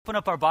Open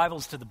up our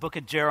Bibles to the book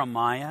of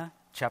Jeremiah,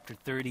 chapter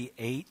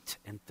 38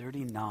 and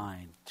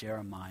 39.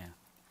 Jeremiah.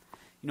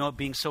 You know, it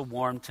being so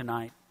warm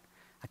tonight,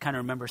 I kind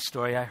of remember a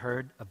story I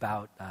heard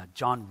about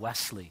John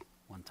Wesley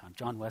one time.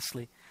 John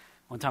Wesley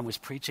one time was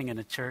preaching in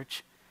a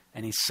church,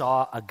 and he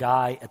saw a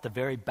guy at the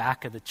very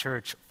back of the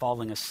church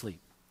falling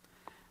asleep,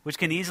 which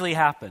can easily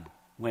happen,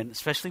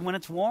 especially when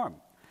it's warm.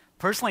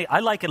 Personally, I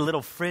like it a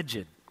little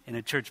frigid in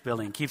a church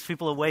building. It keeps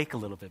people awake a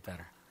little bit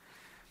better.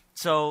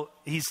 So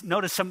he's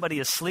noticed somebody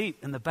asleep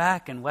in the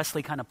back, and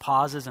Wesley kind of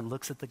pauses and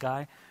looks at the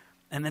guy,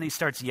 and then he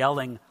starts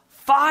yelling,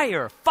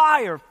 "Fire,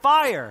 fire,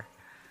 fire."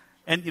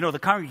 And, the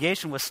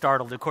congregation was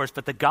startled, of course,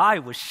 but the guy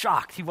was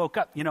shocked. He woke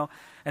up,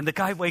 and the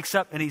guy wakes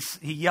up and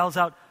he yells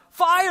out,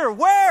 "Fire,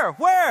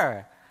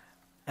 where?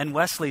 And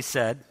Wesley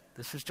said,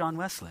 this is John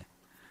Wesley,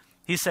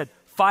 he said,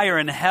 "Fire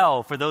in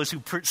hell for those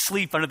who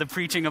sleep under the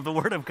preaching of the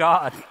Word of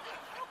God."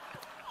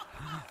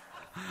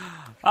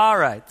 All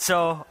right,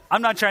 so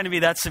I'm not trying to be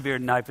that severe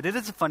tonight, but it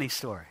is a funny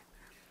story.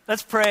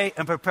 Let's pray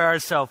and prepare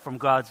ourselves from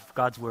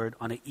God's word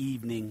on an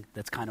evening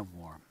that's kind of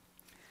warm.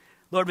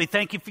 Lord, we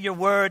thank you for your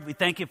word. We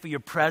thank you for your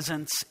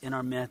presence in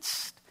our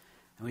midst.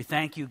 And we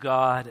thank you,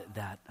 God,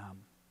 that,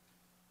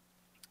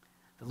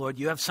 Lord,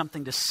 you have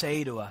something to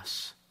say to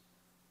us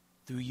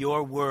through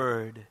your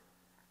word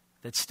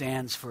that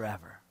stands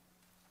forever.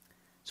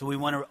 So we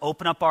want to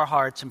open up our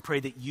hearts and pray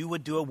that you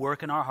would do a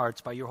work in our hearts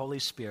by your Holy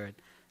Spirit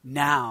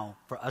now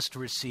for us to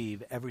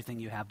receive everything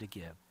you have to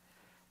give.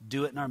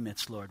 Do it in our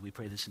midst, Lord. We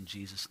pray this in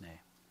Jesus' name.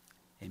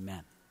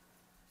 Amen.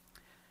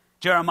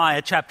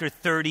 Jeremiah chapter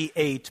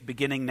 38,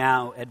 beginning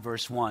now at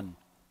verse 1.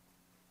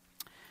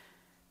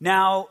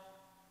 Now,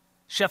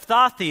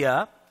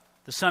 Shephthathiah,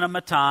 the son of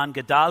Matan,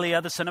 Gedaliah,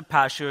 the son of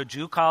Pashur,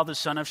 Jukal, the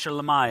son of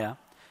Shelemiah,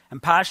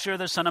 and Pashur,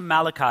 the son of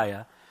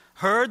Malachiah,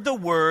 heard the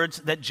words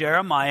that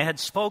Jeremiah had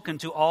spoken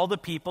to all the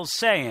people,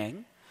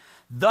 saying,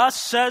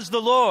 "Thus says the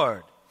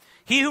Lord,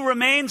 he who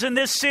remains in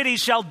this city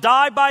shall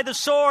die by the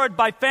sword,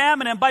 by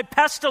famine, and by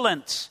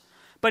pestilence.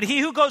 But he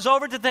who goes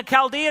over to the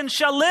Chaldeans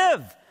shall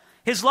live.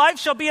 His life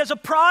shall be as a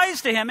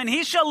prize to him, and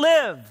he shall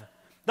live.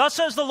 Thus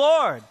says the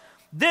Lord,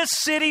 this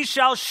city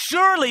shall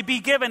surely be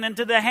given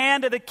into the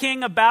hand of the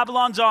king of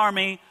Babylon's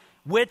army,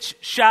 which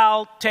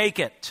shall take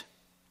it."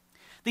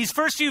 These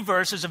first few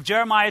verses of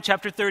Jeremiah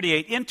chapter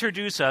 38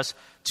 introduce us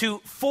to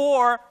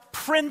four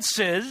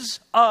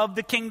princes of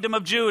the kingdom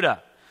of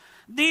Judah.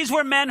 These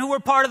were men who were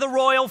part of the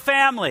royal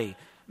family.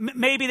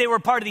 Maybe they were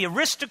part of the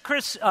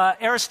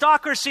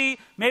aristocracy.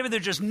 Maybe they're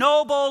just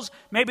nobles.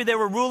 Maybe they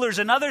were rulers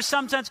in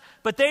some sense.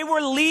 But they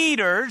were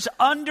leaders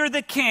under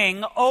the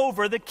king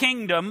over the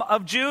kingdom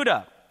of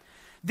Judah.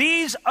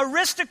 These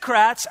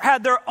aristocrats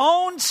had their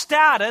own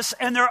status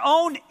and their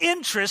own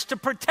interest to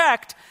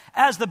protect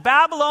as the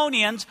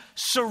Babylonians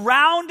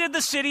surrounded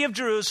the city of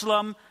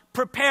Jerusalem,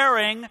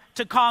 preparing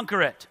to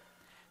conquer it.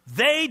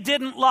 They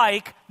didn't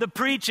like the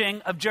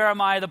preaching of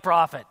Jeremiah the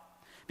prophet.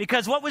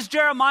 Because what was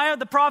Jeremiah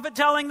the prophet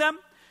telling them?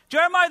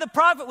 Jeremiah the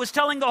prophet was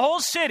telling the whole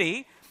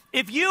city,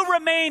 if you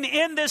remain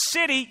in this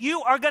city,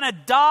 you are going to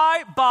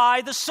die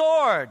by the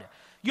sword.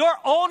 Your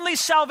only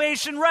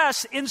salvation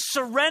rests in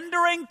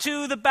surrendering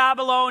to the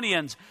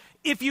Babylonians.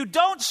 If you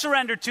don't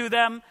surrender to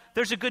them,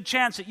 there's a good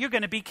chance that you're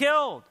going to be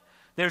killed.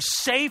 There's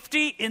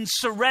safety in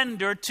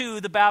surrender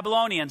to the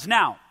Babylonians.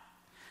 Now,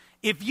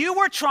 if you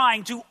were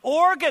trying to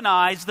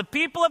organize the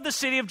people of the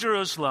city of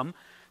Jerusalem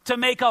to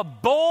make a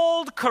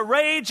bold,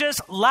 courageous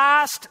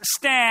last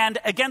stand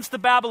against the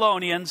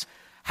Babylonians,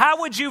 how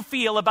would you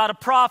feel about a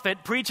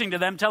prophet preaching to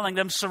them, telling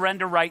them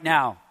surrender right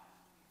now?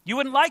 You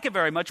wouldn't like it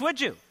very much,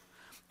 would you?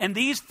 And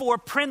these four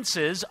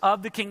princes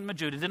of the kingdom of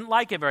Judah didn't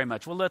like it very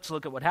much. Well, let's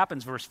look at what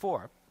happens, verse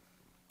 4.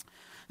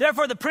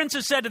 Therefore the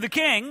princes said to the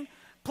king,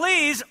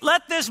 "Please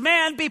let this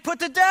man be put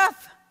to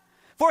death.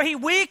 For he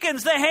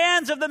weakens the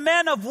hands of the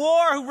men of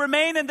war who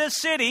remain in this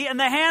city and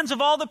the hands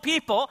of all the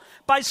people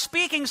by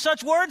speaking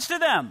such words to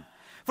them.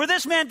 For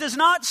this man does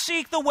not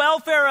seek the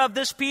welfare of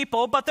this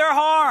people, but their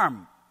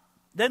harm."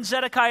 Then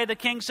Zedekiah the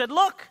king said,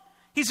 "Look,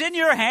 he's in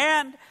your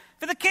hand,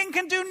 for the king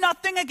can do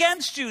nothing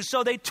against you."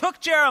 So they took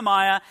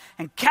Jeremiah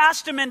and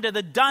cast him into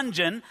the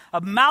dungeon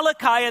of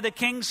Malachiah the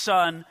king's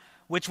son,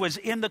 which was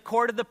in the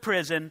court of the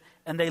prison,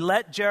 and they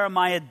let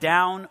Jeremiah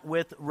down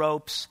with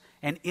ropes.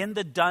 And in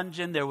the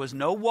dungeon there was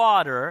no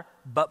water,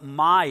 but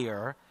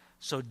mire.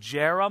 So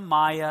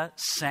Jeremiah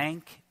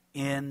sank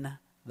in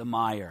the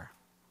mire.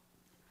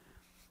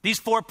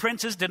 These four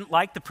princes didn't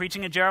like the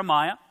preaching of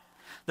Jeremiah.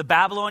 The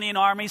Babylonian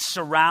army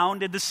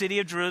surrounded the city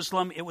of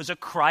Jerusalem. It was a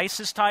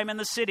crisis time in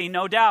the city,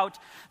 no doubt.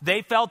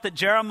 They felt that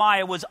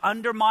Jeremiah was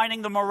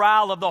undermining the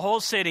morale of the whole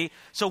city.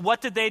 So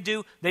what did they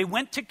do? They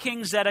went to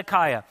King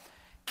Zedekiah.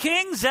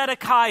 King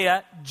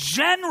Zedekiah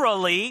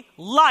generally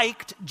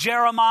liked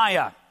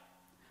Jeremiah.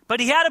 But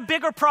he had a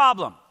bigger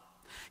problem.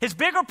 His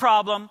bigger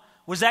problem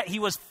was that he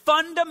was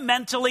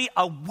fundamentally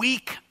a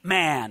weak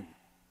man.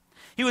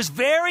 He was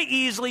very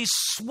easily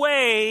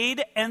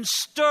swayed and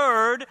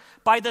stirred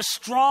by the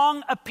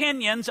strong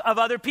opinions of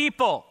other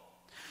people.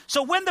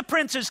 So when the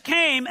princes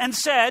came and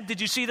said, did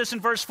you see this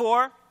in verse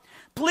 4?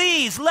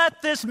 Please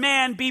let this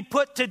man be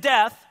put to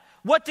death.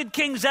 What did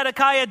King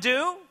Zedekiah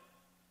do?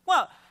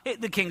 Well,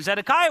 the King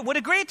Zedekiah would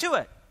agree to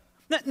it.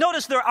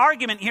 Notice their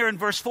argument here in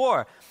verse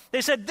 4.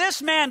 They said,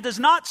 this man does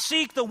not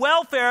seek the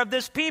welfare of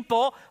this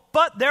people,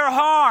 but their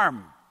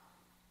harm.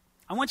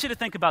 I want you to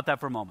think about that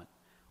for a moment.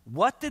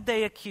 What did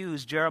they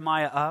accuse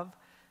Jeremiah of?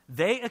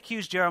 They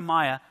accused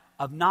Jeremiah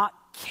of not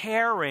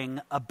caring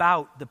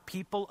about the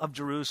people of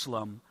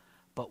Jerusalem,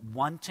 but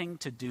wanting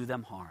to do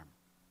them harm.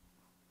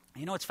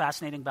 You know what's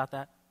fascinating about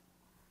that?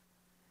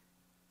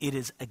 It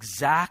is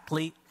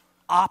exactly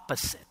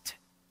opposite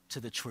to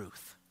the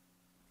truth.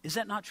 Is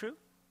that not true?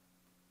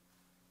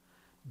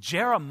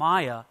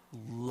 Jeremiah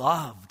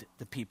loved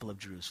the people of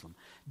Jerusalem.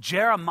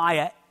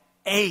 Jeremiah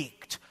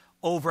ached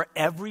over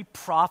every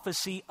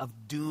prophecy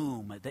of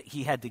doom that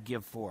he had to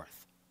give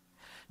forth.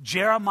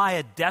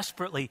 Jeremiah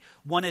desperately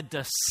wanted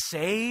to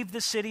save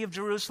the city of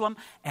Jerusalem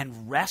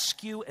and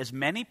rescue as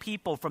many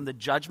people from the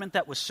judgment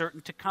that was certain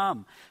to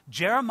come.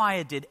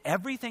 Jeremiah did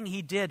everything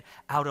he did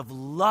out of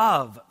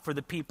love for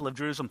the people of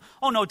Jerusalem.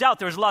 Oh, no doubt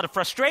there was a lot of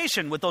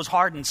frustration with those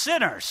hardened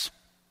sinners,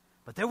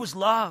 but there was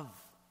love.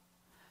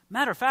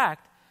 Matter of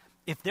fact,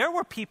 if there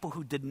were people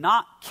who did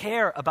not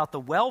care about the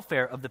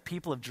welfare of the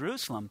people of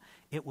Jerusalem,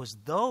 it was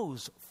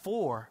those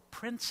 4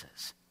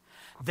 princes.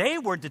 They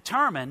were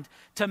determined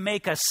to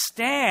make a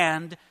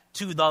stand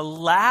to the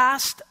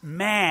last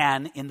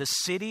man in the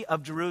city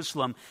of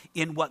Jerusalem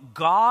in what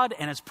God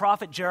and his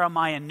prophet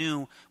Jeremiah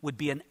knew would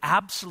be an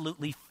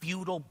absolutely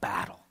futile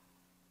battle.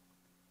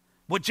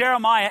 What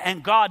Jeremiah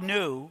and God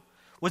knew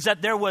was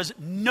that there was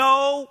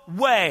no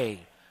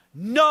way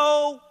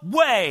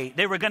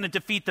they were going to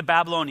defeat the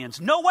Babylonians.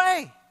 No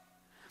way.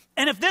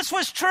 And if this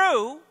was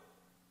true,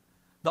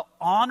 the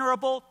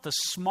honorable, the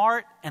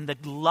smart, and the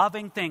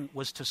loving thing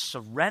was to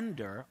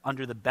surrender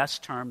under the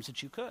best terms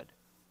that you could.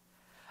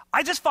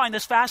 I just find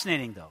this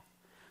fascinating, though,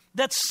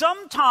 that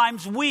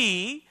sometimes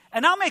we,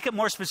 and I'll make it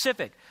more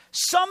specific,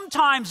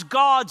 sometimes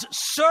God's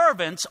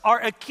servants are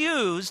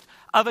accused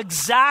of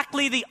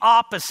exactly the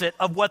opposite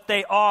of what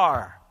they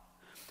are.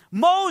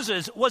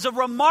 Moses was a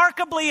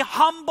remarkably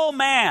humble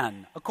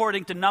man,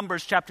 according to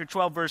Numbers chapter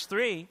 12, verse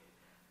 3.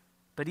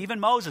 But even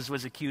Moses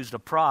was accused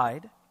of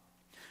pride.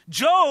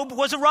 Job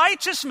was a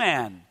righteous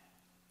man,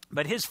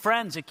 but his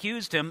friends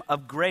accused him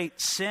of great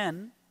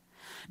sin.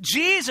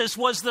 Jesus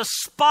was the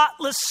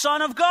spotless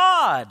Son of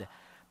God,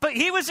 but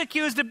he was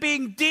accused of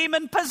being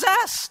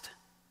demon-possessed.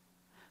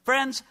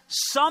 Friends,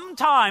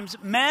 sometimes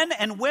men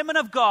and women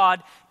of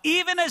God,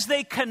 even as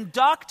they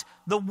conduct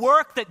the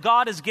work that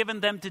God has given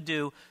them to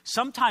do,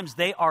 sometimes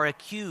they are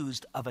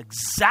accused of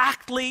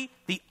exactly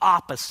the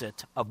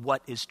opposite of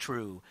what is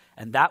true.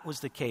 And that was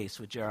the case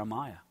with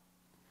Jeremiah.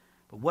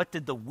 But what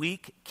did the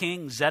weak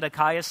king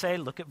Zedekiah say?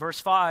 Look at verse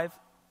 5.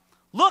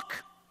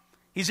 Look,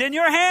 he's in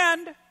your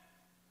hand.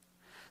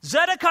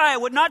 Zedekiah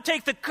would not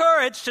take the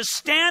courage to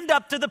stand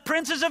up to the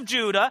princes of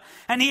Judah,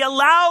 and he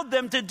allowed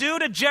them to do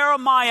to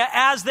Jeremiah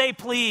as they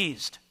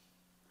pleased.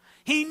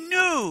 He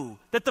knew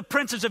that the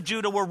princes of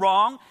Judah were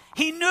wrong.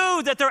 He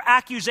knew that their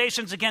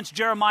accusations against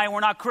Jeremiah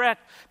were not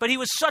correct. But he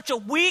was such a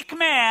weak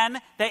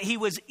man that he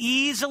was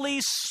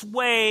easily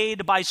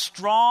swayed by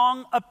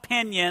strong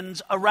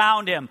opinions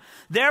around him.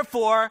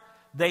 Therefore,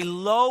 they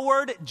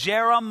lowered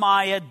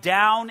Jeremiah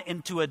down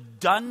into a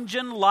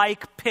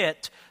dungeon-like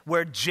pit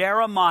where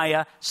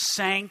Jeremiah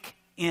sank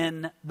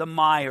in the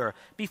mire.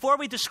 Before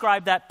we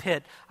describe that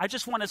pit, I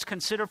just want us to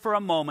consider for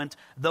a moment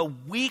the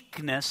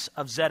weakness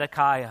of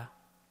Zedekiah.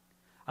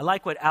 I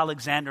like what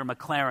Alexander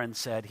McLaren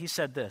said. He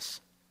said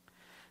this: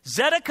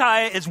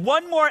 Zedekiah is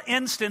one more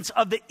instance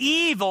of the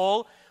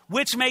evil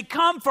which may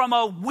come from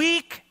a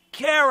weak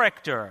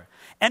character,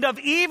 and of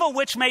evil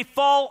which may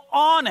fall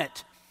on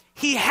it.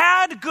 He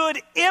had good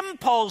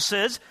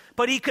impulses,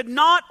 but he could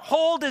not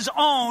hold his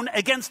own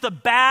against the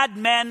bad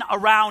men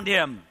around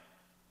him.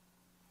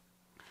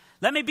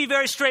 Let me be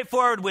very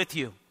straightforward with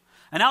you,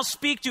 and I'll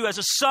speak to you as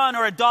a son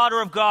or a daughter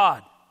of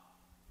God.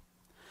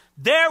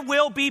 There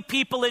will be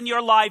people in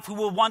your life who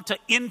will want to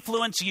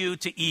influence you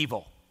to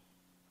evil.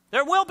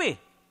 There will be.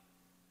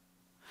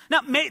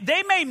 Now,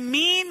 they may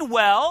mean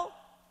well.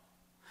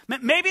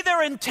 Maybe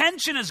their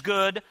intention is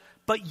good,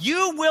 but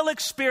you will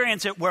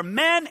experience it where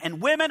men and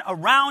women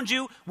around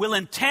you will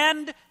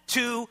intend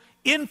to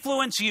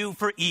influence you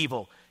for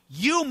evil.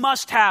 You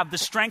must have the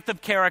strength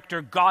of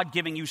character, God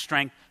giving you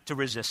strength to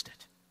resist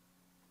it.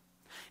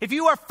 If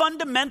you are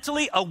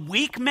fundamentally a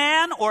weak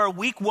man or a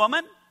weak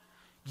woman,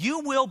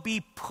 you will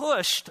be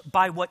pushed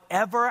by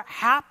whatever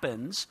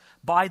happens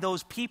by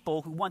those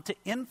people who want to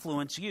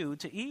influence you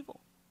to evil.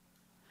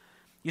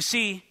 You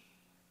see,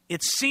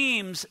 it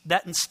seems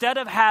that instead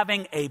of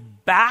having a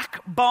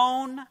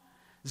backbone,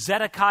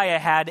 Zedekiah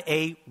had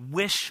a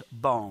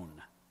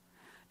wishbone.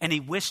 And he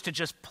wished to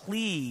just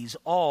please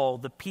all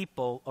the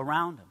people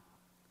around him.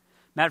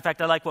 Matter of fact,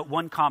 I like what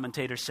one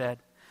commentator said.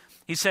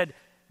 He said,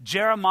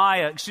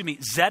 Zedekiah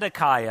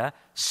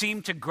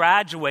seemed to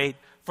graduate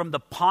from the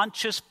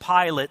Pontius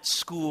Pilate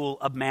School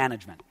of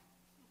Management.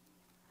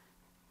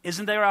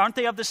 Aren't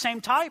they of the same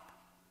type?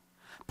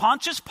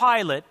 Pontius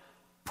Pilate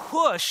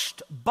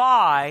pushed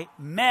by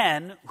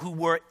men who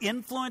were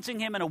influencing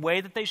him in a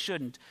way that they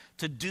shouldn't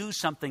to do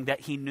something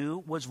that he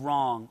knew was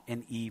wrong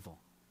and evil.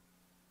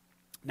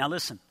 Now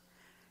listen,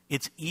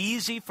 it's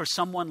easy for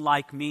someone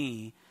like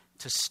me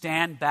to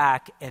stand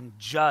back and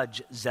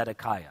judge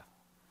Zedekiah,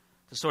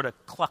 to sort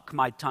of cluck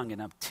my tongue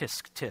and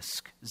tisk,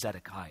 tisk,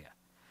 Zedekiah.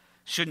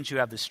 Shouldn't you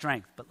have the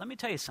strength? But let me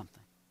tell you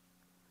something.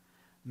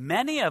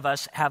 Many of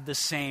us have the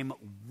same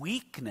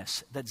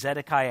weakness that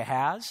Zedekiah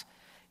has.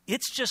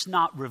 It's just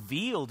not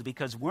revealed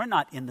because we're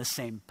not in the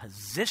same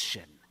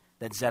position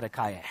that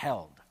Zedekiah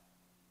held.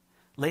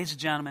 Ladies and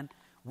gentlemen,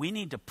 we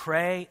need to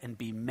pray and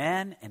be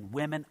men and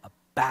women of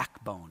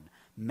backbone,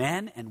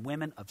 men and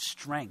women of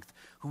strength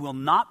who will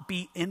not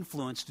be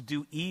influenced to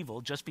do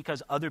evil just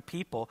because other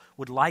people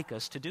would like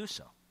us to do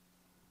so.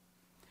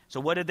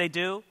 So what did they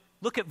do?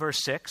 Look at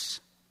verse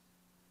 6.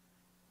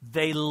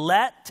 They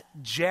let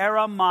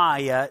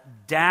Jeremiah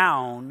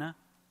down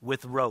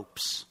with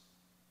ropes.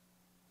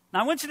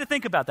 Now I want you to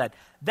think about that.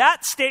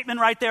 That statement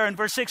right there in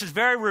verse 6 is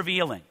very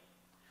revealing.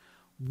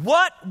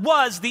 What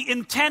was the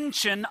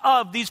intention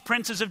of these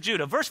princes of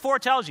Judah? Verse 4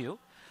 tells you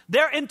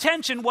their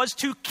intention was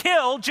to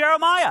kill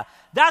Jeremiah.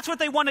 That's what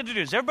they wanted to do.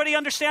 Does everybody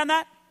understand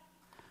that?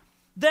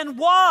 Then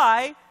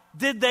why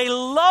did they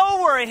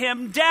lower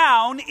him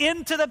down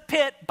into the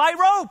pit by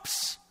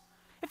ropes?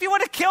 If you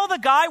want to kill the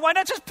guy, why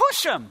not just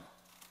push him?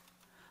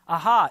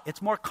 Aha,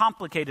 it's more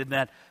complicated than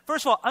that.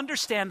 First of all,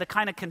 understand the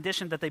kind of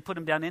condition that they put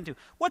him down into.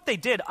 What they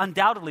did,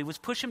 undoubtedly, was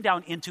push him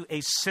down into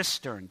a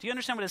cistern. Do you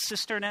understand what a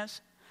cistern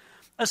is?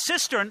 A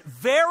cistern,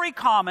 very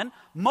common.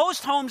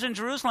 Most homes in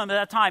Jerusalem at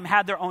that time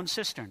had their own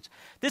cisterns.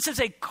 This is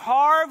a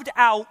carved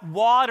out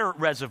water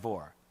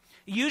reservoir.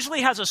 It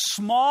usually has a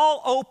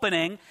small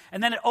opening,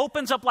 and then it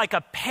opens up like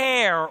a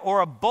pear or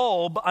a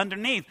bulb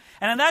underneath.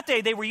 And in that day,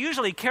 they were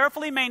usually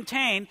carefully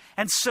maintained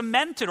and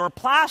cemented or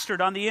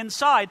plastered on the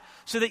inside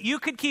so that you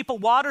could keep a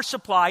water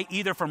supply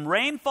either from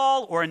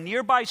rainfall or a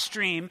nearby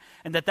stream,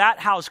 and that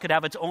house could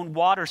have its own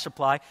water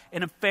supply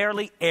in a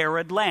fairly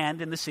arid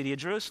land in the city of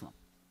Jerusalem.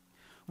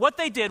 What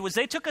they did was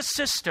they took a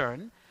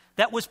cistern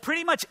that was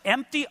pretty much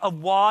empty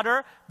of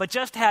water, but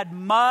just had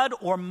mud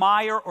or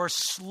mire or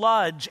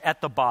sludge at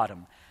the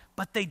bottom.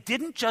 But they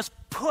didn't just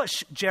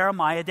push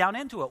Jeremiah down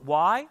into it.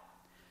 Why?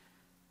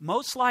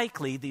 Most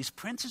likely, these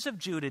princes of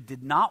Judah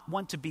did not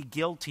want to be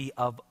guilty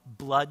of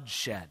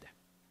bloodshed.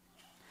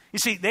 You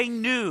see, they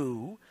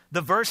knew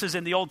the verses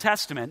in the Old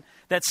Testament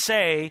that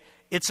say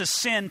it's a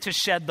sin to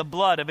shed the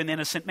blood of an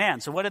innocent man.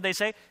 So what did they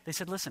say? They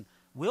said, listen,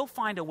 we'll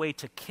find a way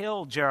to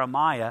kill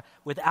Jeremiah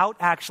without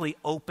actually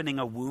opening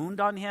a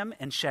wound on him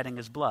and shedding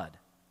his blood.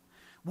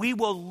 We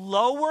will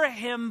lower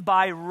him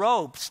by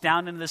ropes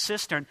down into the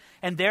cistern,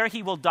 and there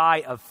he will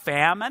die of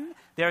famine,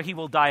 there he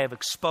will die of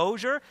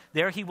exposure,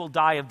 there he will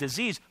die of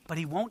disease, but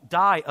he won't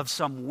die of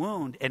some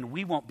wound, and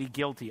we won't be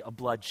guilty of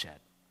bloodshed.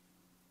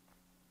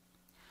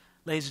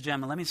 Ladies and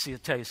gentlemen, let me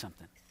tell you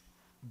something.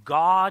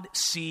 God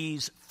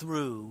sees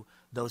through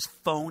those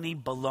phony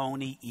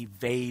baloney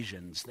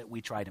evasions that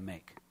we try to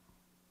make.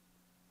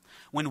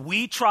 When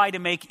we try to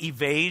make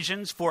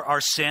evasions for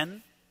our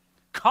sin,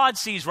 God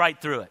sees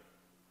right through it.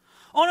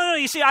 Oh, no,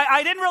 you see,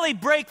 I didn't really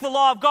break the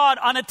law of God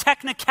on a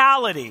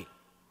technicality.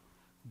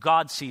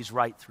 God sees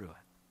right through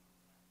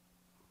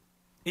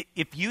it.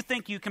 If you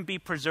think you can be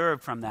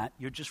preserved from that,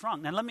 you're just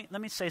wrong. Now, let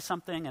me say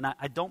something, and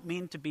I don't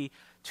mean to be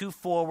too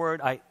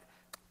forward. I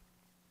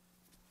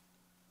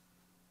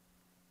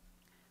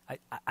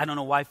don't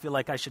know why I feel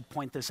like I should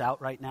point this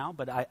out right now,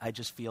 but I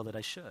just feel that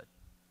I should.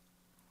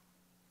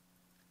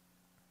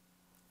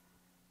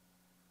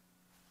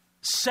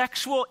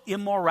 Sexual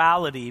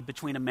immorality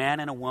between a man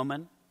and a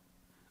woman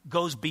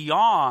goes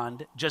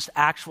beyond just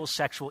actual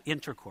sexual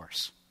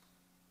intercourse.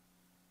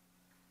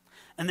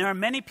 And there are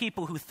many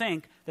people who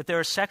think that there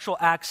are sexual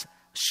acts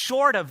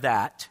short of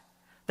that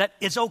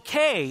is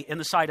okay in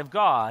the sight of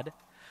God,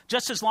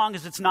 just as long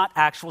as it's not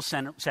actual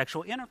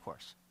sexual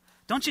intercourse.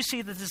 Don't you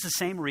see that this is the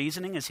same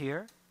reasoning as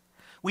here?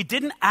 We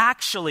didn't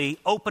actually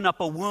open up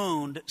a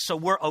wound, so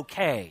we're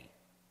okay.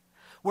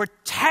 We're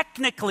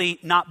technically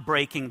not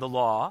breaking the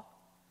law,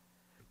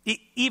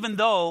 even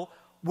though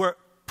we're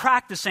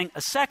practicing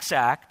a sex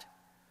act,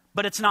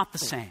 but it's not the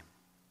same.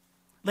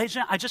 Ladies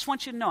and gentlemen, I just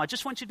want you to know, I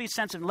just want you to be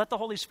sensitive and let the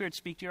Holy Spirit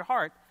speak to your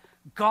heart.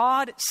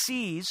 God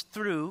sees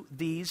through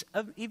these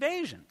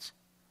evasions.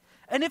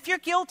 And if you're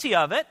guilty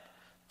of it,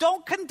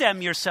 don't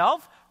condemn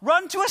yourself.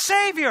 Run to a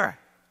Savior.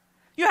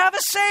 You have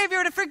a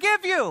Savior to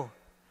forgive you.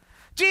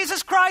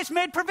 Jesus Christ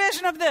made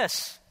provision of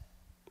this.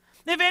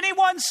 If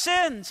anyone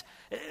sins,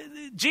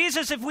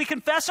 Jesus, if we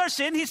confess our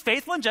sin, he's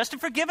faithful and just to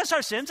forgive us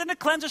our sins and to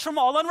cleanse us from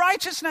all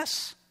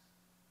unrighteousness.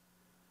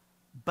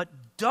 But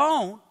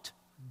don't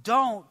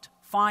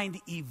find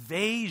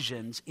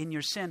evasions in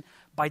your sin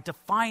by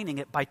defining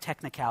it by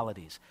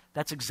technicalities.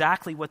 That's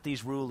exactly what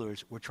these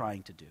rulers were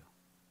trying to do.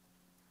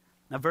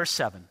 Now, verse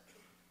 7.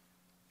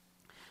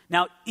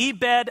 Now,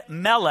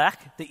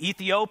 Ebed-Melech, the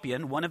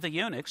Ethiopian, one of the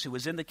eunuchs who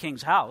was in the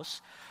king's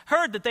house,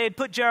 heard that they had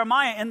put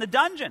Jeremiah in the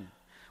dungeon,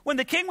 When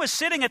the king was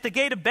sitting at the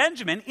gate of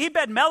Benjamin,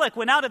 Ebed-Melech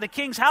went out of the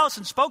king's house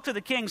and spoke to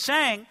the king,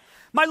 saying,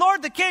 My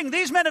lord the king,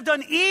 these men have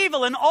done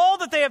evil in all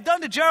that they have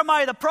done to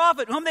Jeremiah the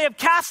prophet, whom they have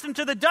cast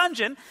into the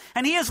dungeon,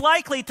 and he is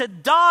likely to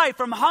die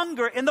from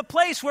hunger in the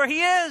place where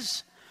he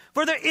is.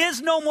 For there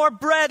is no more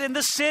bread in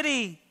the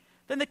city.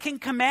 Then the king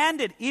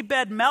commanded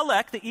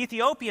Ebed-Melech the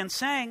Ethiopian,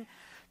 saying,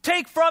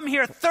 Take from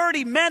here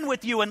 30 men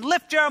with you and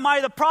lift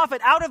Jeremiah the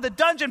prophet out of the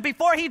dungeon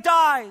before he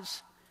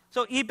dies.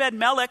 So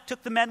Ebed-Melech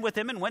took the men with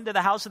him and went to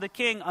the house of the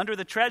king under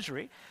the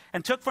treasury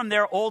and took from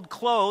there old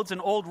clothes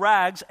and old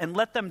rags and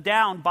let them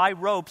down by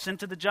ropes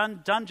into the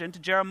dungeon to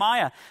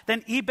Jeremiah.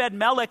 Then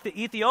Ebed-Melech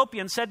the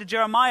Ethiopian said to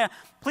Jeremiah,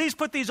 Please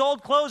put these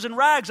old clothes and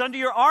rags under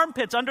your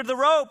armpits, under the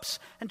ropes.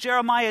 And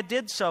Jeremiah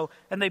did so.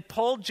 And they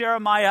pulled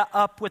Jeremiah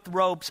up with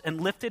ropes and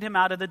lifted him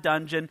out of the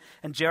dungeon.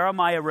 And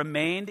Jeremiah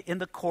remained in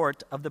the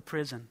court of the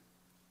prison.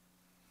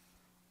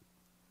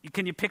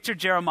 Can you picture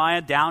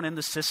Jeremiah down in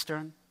the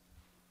cistern?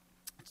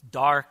 It's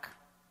dark.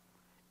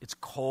 It's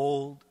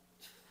cold.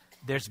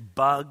 There's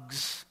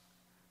bugs,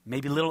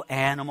 maybe little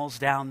animals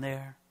down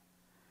there.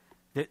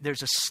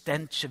 There's a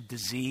stench of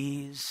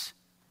disease.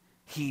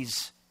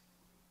 He's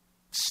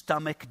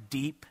stomach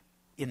deep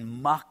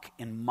in muck,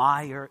 in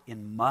mire,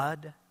 in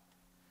mud.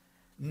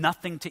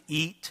 Nothing to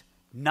eat,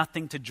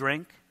 nothing to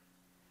drink.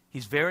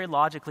 He's very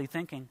logically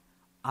thinking,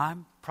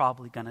 I'm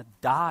probably going to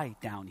die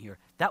down here.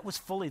 That was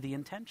fully the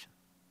intention.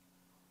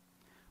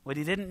 What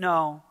he didn't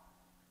know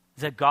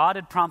is that God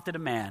had prompted a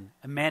man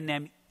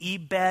named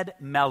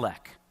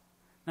Ebed-Melech.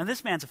 Now,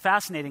 this man's a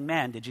fascinating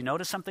man. Did you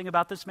notice something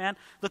about this man?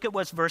 Look at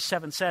what verse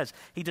 7 says.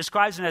 He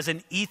describes him as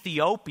an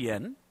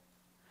Ethiopian.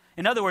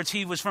 In other words,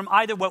 he was from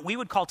either what we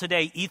would call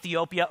today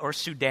Ethiopia or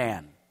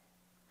Sudan.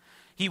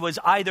 He was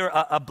either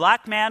a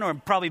black man or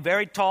probably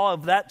very tall,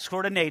 of that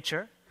sort of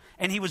nature,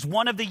 and he was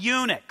one of the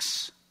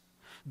eunuchs.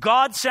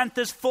 God sent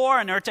this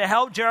foreigner to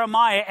help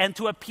Jeremiah and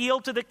to appeal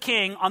to the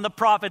king on the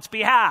prophet's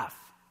behalf.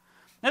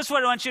 This is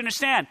what I want you to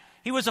understand.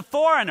 He was a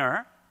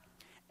foreigner,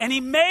 and he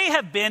may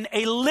have been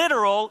a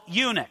literal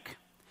eunuch.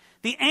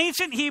 The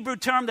ancient Hebrew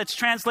term that's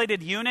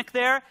translated eunuch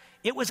there,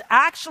 it was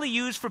actually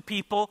used for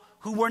people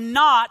who were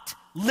not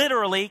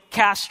literally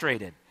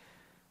castrated.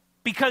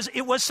 Because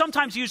it was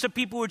sometimes used of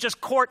people who were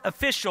just court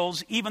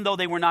officials, even though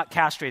they were not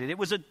castrated. It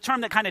was a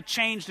term that kind of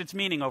changed its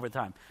meaning over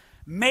time.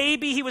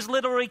 Maybe he was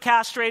literally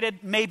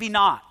castrated, maybe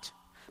not.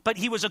 But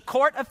he was a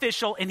court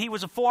official and he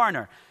was a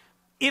foreigner.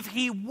 If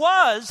he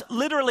was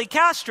literally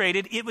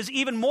castrated, it was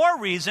even more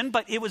reason,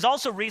 but it was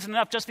also reason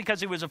enough just because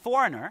he was a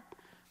foreigner.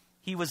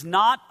 He was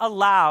not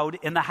allowed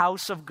in the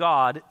house of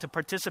God to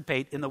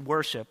participate in the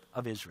worship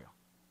of Israel.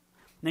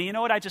 Now, you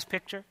know what I just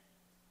picture?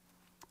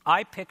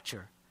 I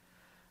picture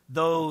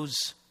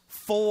those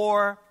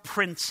 4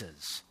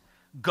 princes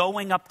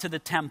going up to the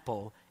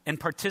temple and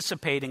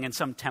participating in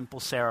some temple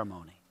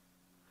ceremony.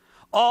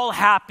 All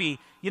happy,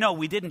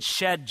 we didn't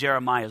shed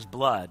Jeremiah's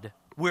blood.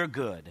 We're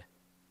good.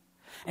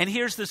 And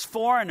here's this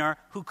foreigner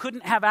who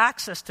couldn't have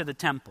access to the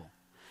temple.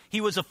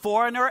 He was a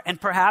foreigner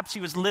and perhaps he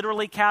was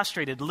literally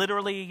castrated,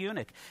 literally a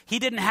eunuch. He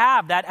didn't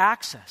have that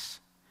access.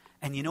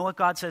 And you know what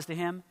God says to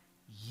him?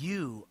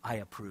 You I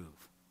approve.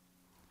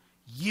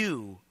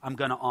 You I'm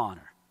going to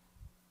honor.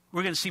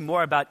 We're going to see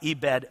more about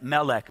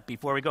Ebed-Melech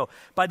before we go.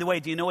 By the way,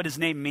 do you know what his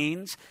name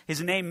means?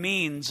 His name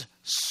means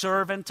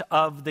servant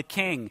of the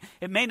king.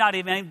 It may not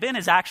even have been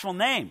his actual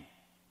name.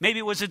 Maybe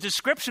it was a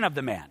description of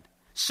the man.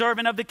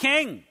 Servant of the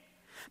king.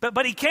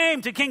 But he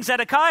came to King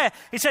Zedekiah.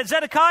 He said,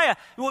 Zedekiah,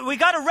 we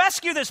got to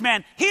rescue this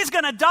man. He's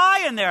going to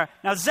die in there.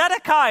 Now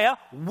Zedekiah,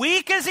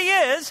 weak as he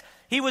is,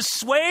 he was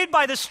swayed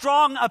by the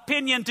strong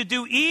opinion to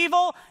do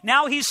evil.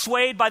 Now he's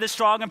swayed by the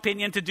strong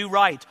opinion to do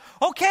right.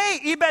 Okay,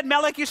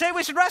 Ebed-Melech, you say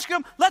we should rescue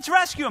him? Let's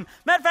rescue him.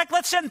 Matter of fact,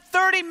 let's send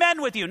 30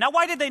 men with you. Now,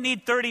 why did they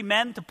need 30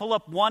 men to pull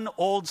up one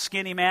old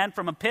skinny man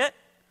from a pit?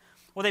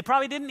 Well, they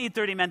probably didn't need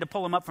 30 men to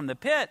pull him up from the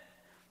pit.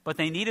 But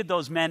they needed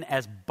those men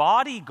as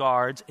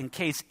bodyguards in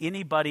case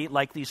anybody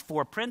like these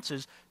 4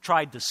 princes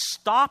tried to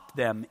stop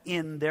them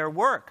in their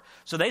work.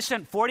 So they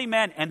sent 40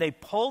 men and they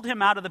pulled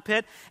him out of the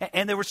pit.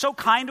 And they were so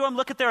kind to him.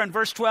 Look at there in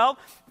verse 12.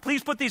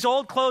 Please put these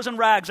old clothes and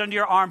rags under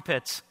your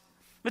armpits.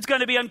 It's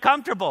going to be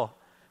uncomfortable.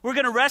 We're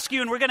going to rescue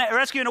you, and we're going to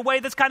rescue in a way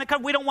that's kind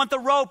of, we don't want the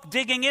rope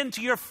digging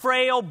into your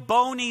frail,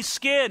 bony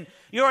skin.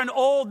 You're an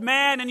old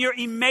man and you're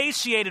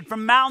emaciated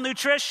from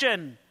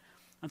malnutrition.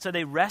 And so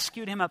they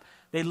rescued him up.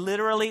 They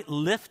literally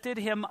lifted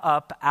him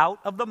up out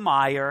of the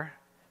mire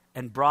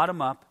and brought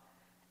him up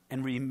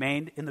and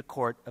remained in the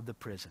court of the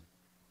prison.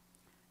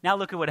 Now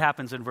look at what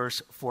happens in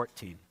verse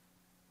 14.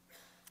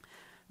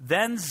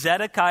 Then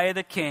Zedekiah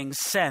the king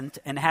sent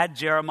and had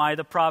Jeremiah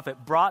the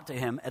prophet brought to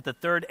him at the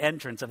 3rd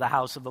entrance of the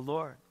house of the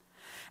Lord.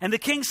 And the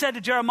king said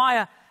to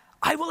Jeremiah,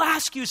 I will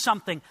ask you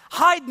something.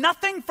 Hide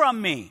nothing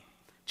from me.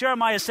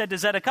 Jeremiah said to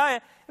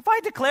Zedekiah, if I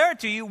declare it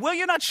to you, will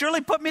you not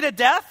surely put me to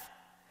death?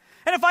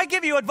 And if I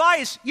give you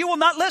advice, you will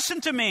not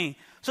listen to me.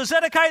 So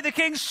Zedekiah the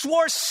king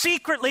swore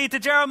secretly to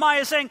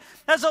Jeremiah, saying,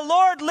 as the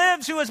Lord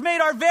lives, who has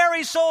made our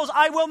very souls,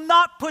 I will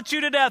not put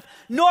you to death,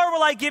 nor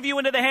will I give you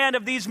into the hand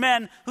of these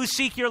men who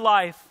seek your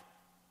life.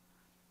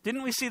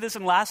 Didn't we see this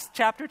in last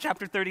chapter,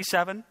 chapter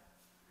 37?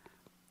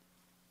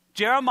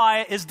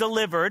 Jeremiah is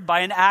delivered by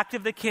an act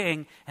of the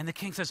king, and the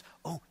king says,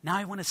 oh, now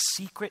I want a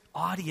secret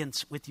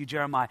audience with you,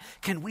 Jeremiah.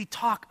 Can we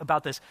talk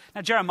about this?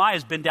 Now, Jeremiah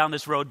has been down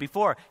this road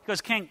before. He goes,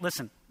 king,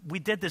 listen, we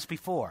did this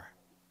before.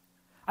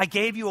 I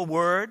gave you a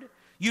word.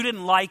 You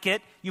didn't like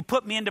it. You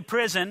put me into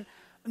prison.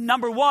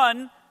 Number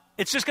one,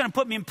 it's just going to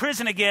put me in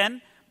prison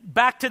again,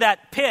 back to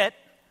that pit.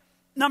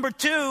 Number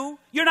two,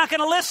 you're not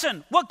going to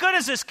listen. What good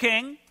is this,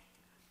 king?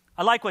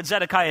 I like what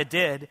Zedekiah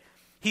did.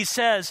 He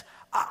says,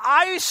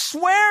 I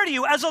swear to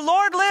you, as the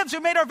Lord lives, who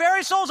made our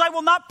very souls, I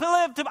will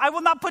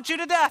not put you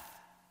to death.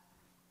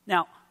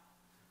 Now,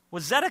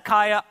 was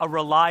Zedekiah a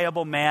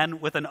reliable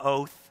man with an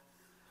oath?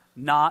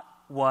 Not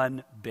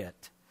one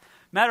bit.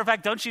 Matter of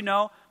fact, don't you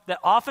know that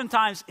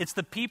oftentimes it's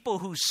the people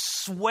who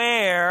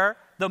swear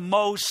the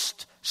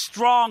most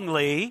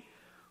strongly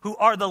who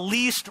are the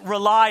least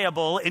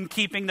reliable in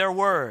keeping their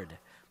word?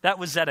 That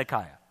was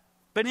Zedekiah.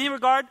 But in any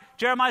regard,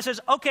 Jeremiah says,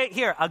 okay,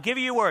 here, I'll give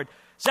you your word.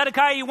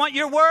 Zedekiah, you want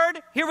your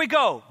word? Here we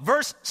go.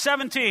 Verse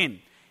 17.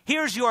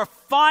 Here's your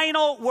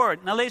final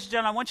word. Now, ladies and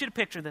gentlemen, I want you to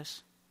picture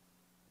this.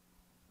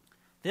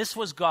 This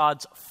was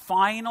God's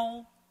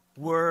final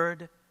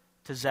word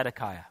to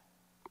Zedekiah.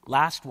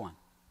 Last one.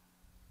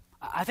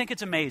 I think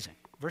it's amazing.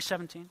 Verse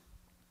 17.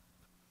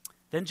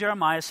 Then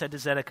Jeremiah said to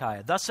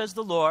Zedekiah, thus says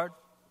the Lord,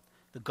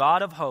 the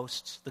God of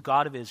hosts, the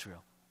God of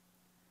Israel,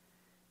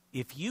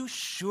 if you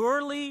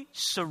surely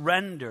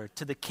surrender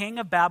to the king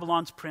of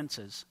Babylon's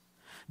princes,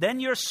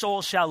 then your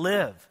soul shall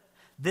live.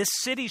 This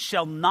city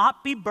shall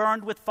not be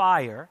burned with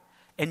fire,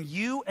 and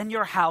you and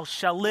your house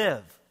shall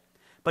live.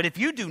 But if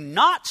you do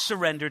not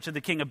surrender to the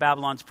king of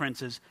Babylon's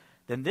princes,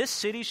 then this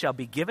city shall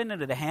be given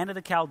into the hand of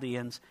the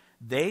Chaldeans.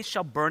 They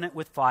shall burn it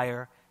with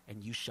fire,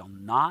 and you shall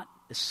not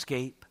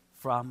escape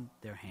from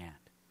their hand.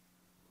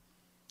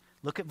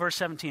 Look at verse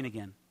 17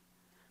 again.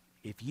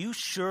 If you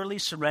surely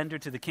surrender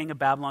to the king of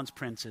Babylon's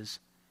princes,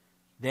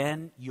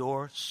 then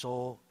your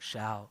soul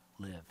shall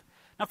live.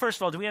 Now, first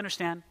of all, do we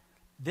understand?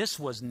 This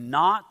was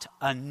not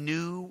a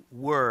new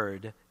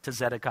word to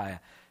Zedekiah.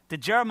 Did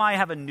Jeremiah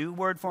have a new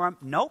word for him?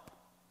 Nope.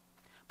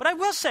 But I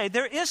will say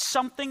there is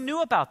something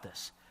new about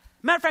this.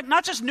 Matter of fact,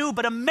 not just new,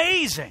 but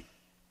amazing.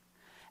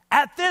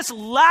 At this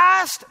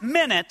last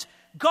minute,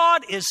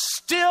 God is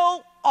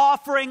still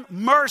offering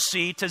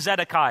mercy to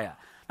Zedekiah.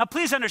 Now,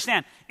 please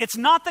understand, it's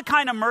not the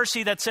kind of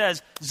mercy that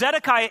says,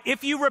 Zedekiah,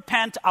 if you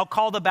repent, I'll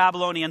call the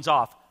Babylonians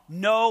off.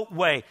 No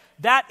way.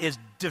 That is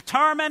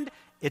determined.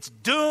 It's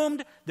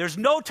doomed. There's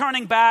no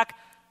turning back.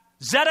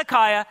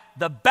 Zedekiah,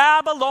 the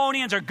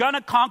Babylonians are going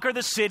to conquer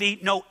the city.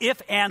 No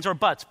ifs, ands, or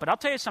buts. But I'll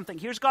tell you something.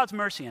 Here's God's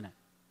mercy in it.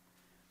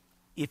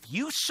 If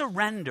you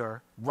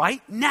surrender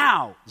right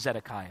now,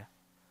 Zedekiah,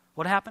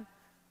 what happened?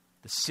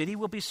 The city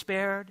will be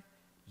spared,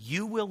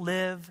 you will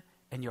live,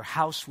 and your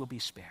house will be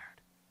spared.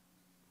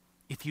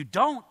 If you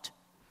don't,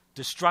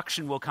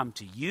 destruction will come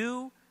to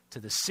you, to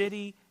the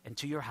city, and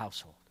to your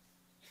household.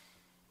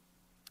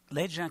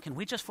 Ladies and gentlemen, can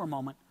we just for a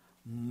moment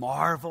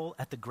marvel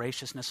at the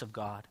graciousness of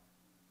God?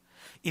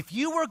 If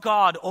you were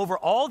God over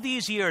all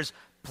these years,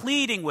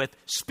 pleading with,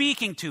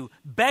 speaking to,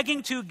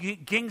 begging to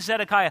King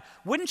Zedekiah,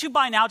 wouldn't you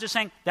by now just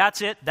saying,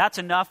 that's it, that's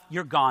enough,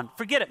 you're gone.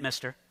 Forget it,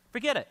 mister.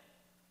 Forget it.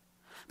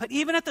 But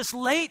even at this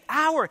late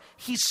hour,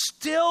 he's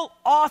still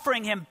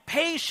offering him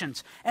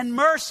patience and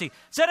mercy.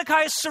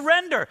 Zedekiah,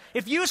 surrender.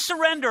 If you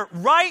surrender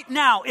right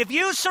now, if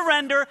you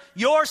surrender,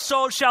 your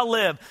soul shall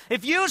live.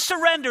 If you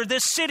surrender,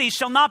 this city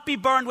shall not be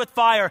burned with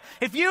fire.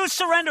 If you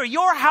surrender,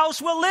 your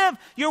house will live.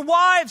 Your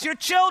wives, your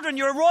children,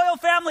 your royal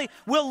family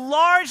will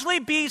largely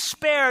be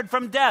spared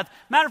from death.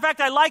 Matter of fact,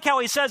 I like how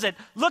he says it.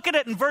 Look at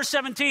it in verse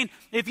 17.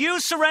 If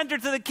you surrender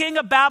to the king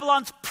of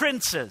Babylon's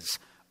princes.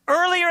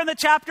 Earlier in the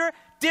chapter,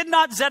 did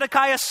not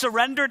Zedekiah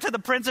surrender to the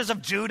princes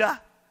of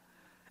Judah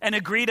and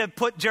agree to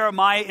put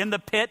Jeremiah in the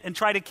pit and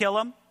try to kill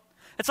him?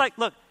 It's like,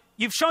 look,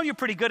 you've shown you're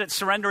pretty good at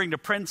surrendering to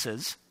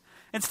princes.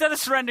 Instead of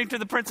surrendering to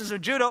the princes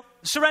of Judah,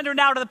 surrender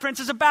now to the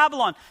princes of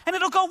Babylon, and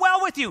it'll go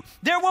well with you.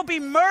 There will be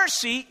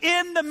mercy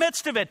in the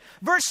midst of it.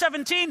 Verse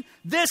 17,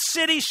 this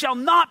city shall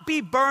not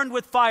be burned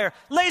with fire.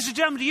 Ladies and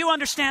gentlemen, do you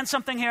understand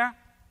something here?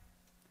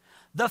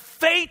 The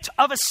fate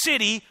of a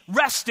city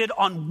rested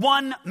on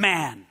one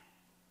man.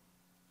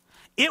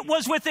 It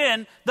was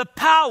within the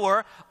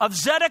power of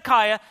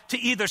Zedekiah to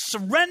either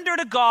surrender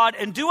to God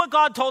and do what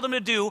God told him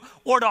to do,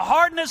 or to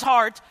harden his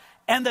heart,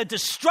 and the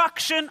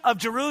destruction of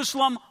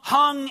Jerusalem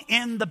hung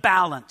in the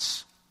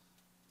balance.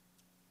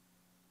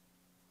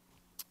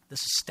 This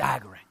is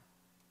staggering.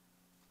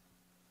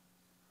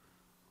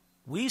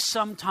 We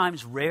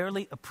sometimes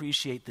rarely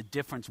appreciate the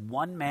difference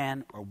one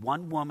man or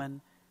one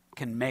woman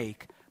can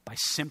make by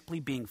simply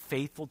being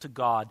faithful to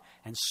God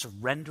and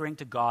surrendering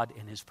to God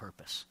in his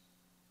purpose.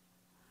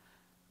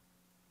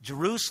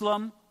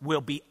 Jerusalem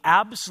will be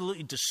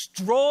absolutely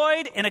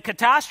destroyed in a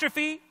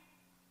catastrophe,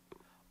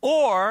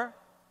 or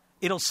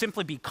it'll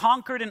simply be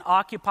conquered and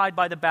occupied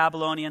by the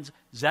Babylonians.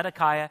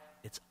 Zedekiah,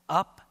 it's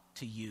up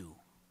to you.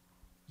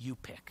 You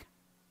pick.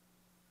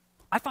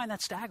 I find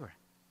that staggering.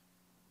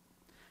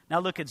 Now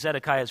look at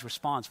Zedekiah's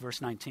response,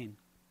 verse 19.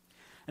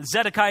 And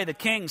Zedekiah the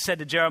king said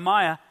to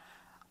Jeremiah,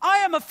 I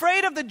am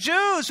afraid of the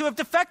Jews who have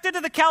defected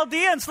to the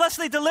Chaldeans, lest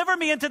they deliver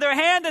me into their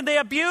hand and they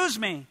abuse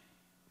me.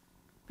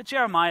 But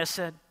Jeremiah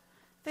said,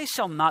 they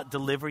shall not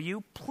deliver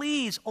you.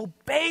 Please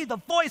obey the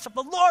voice of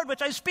the Lord,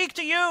 which I speak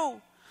to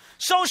you.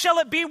 So shall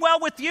it be well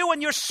with you,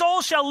 and your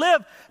soul shall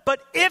live.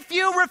 But if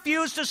you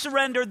refuse to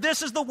surrender,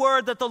 this is the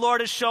word that the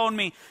Lord has shown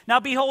me. Now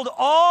behold,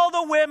 all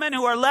the women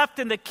who are left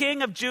in the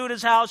king of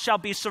Judah's house shall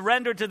be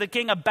surrendered to the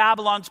king of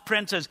Babylon's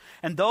princes.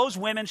 And those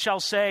women shall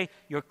say,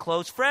 your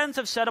close friends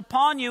have set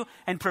upon you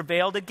and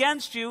prevailed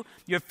against you.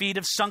 Your feet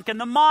have sunk in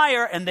the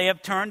mire, and they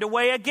have turned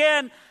away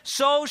again.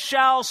 So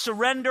shall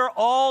surrender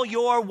all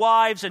your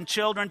wives and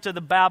children to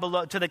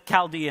the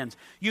Chaldeans.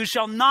 You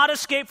shall not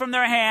escape from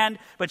their hand,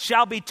 but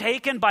shall be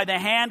taken by the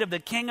hand of the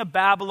king of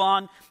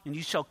Babylon, and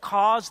you shall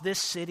cause this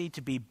city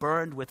to be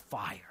burned with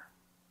fire.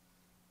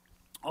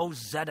 O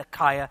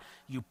Zedekiah,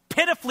 you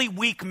pitifully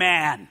weak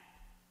man.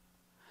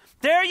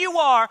 There you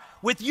are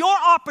with your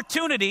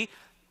opportunity.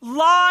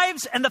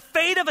 Lives and the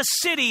fate of a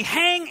city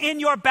hang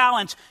in your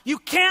balance. You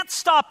can't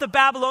stop the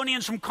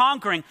Babylonians from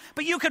conquering,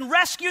 but you can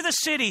rescue the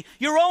city,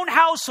 your own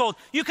household.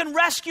 You can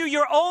rescue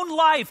your own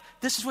life.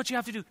 This is what you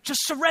have to do.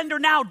 Just surrender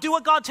now. Do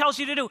what God tells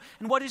you to do.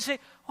 And what does he say?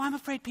 Oh, I'm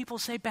afraid people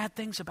say bad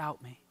things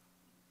about me.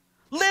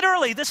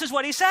 Literally, this is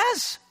what he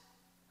says.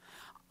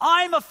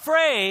 I'm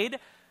afraid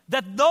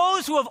that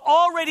those who have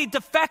already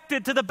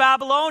defected to the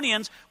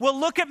Babylonians will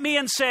look at me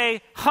and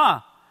say,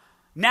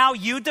 now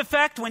you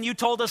defect when you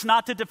told us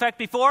not to defect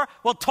before?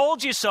 Well,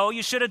 told you so.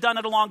 You should have done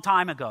it a long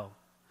time ago.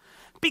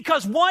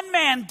 Because one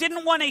man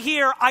didn't want to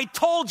hear, I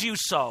told you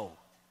so.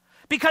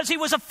 Because he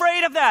was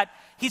afraid of that.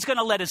 He's going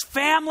to let his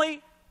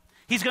family,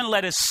 he's going to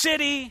let his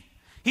city,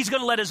 he's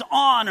going to let his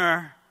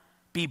honor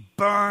be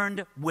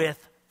burned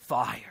with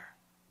fire.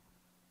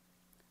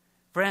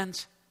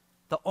 Friends,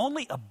 the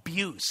only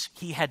abuse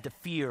he had to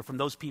fear from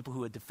those people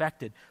who had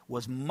defected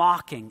was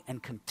mocking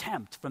and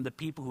contempt from the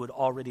people who had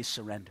already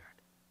surrendered.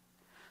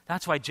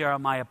 That's why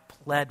Jeremiah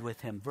pled with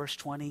him. Verse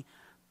 20,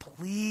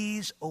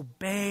 please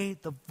obey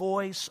the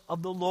voice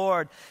of the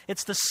Lord.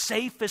 It's the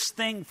safest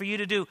thing for you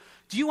to do.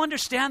 Do you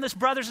understand this,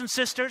 brothers and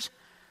sisters?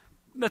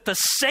 That the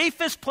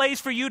safest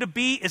place for you to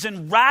be is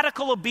in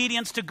radical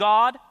obedience to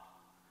God?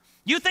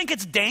 You think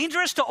it's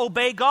dangerous to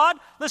obey God?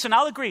 Listen,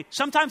 I'll agree.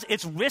 Sometimes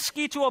it's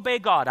risky to obey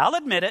God. I'll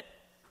admit it.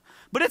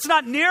 But it's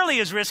not nearly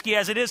as risky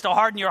as it is to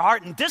harden your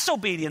heart in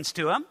disobedience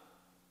to him.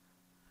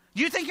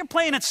 You think you're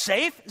playing it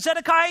safe,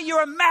 Zedekiah?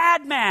 You're a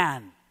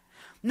madman.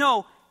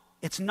 No,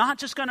 it's not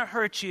just going to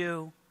hurt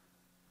you,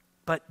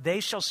 but they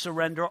shall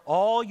surrender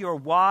all your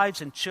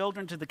wives and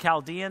children to the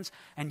Chaldeans,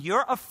 and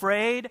you're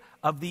afraid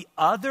of the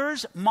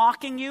others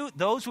mocking you,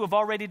 those who have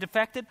already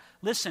defected?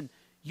 Listen,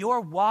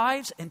 your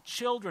wives and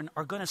children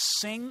are going to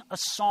sing a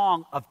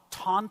song of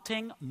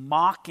taunting,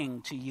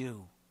 mocking to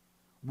you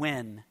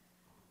when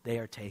they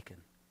are taken.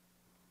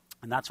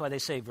 And that's why they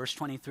say, verse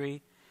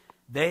 23,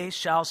 they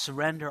shall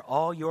surrender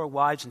all your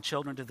wives and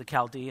children to the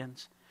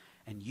Chaldeans,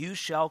 and you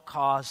shall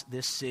cause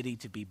this city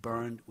to be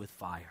burned with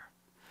fire.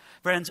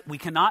 Friends, we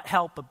cannot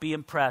help but be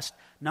impressed,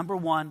 number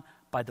one,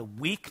 by the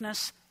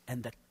weakness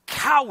and the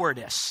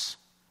cowardice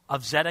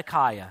of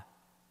Zedekiah.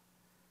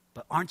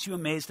 But aren't you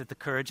amazed at the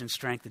courage and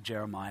strength of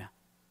Jeremiah?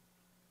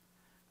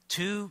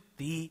 To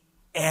the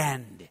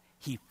end,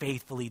 he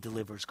faithfully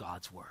delivers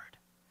God's word.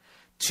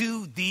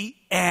 To the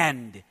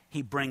end,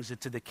 he brings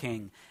it to the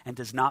king and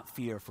does not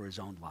fear for his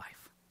own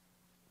life.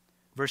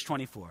 Verse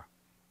 24.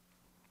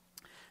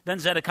 Then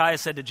Zedekiah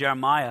said to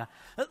Jeremiah,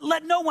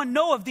 let no one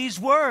know of these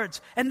words,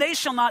 and they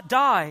shall not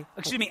die.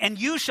 And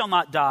you shall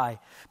not die.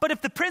 But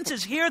if the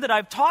princes hear that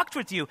I've talked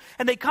with you,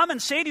 and they come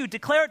and say to you,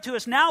 declare it to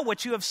us now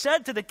what you have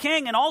said to the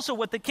king, and also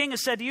what the king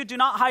has said to you, do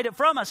not hide it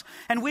from us,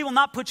 and we will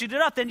not put you to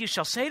death. Then you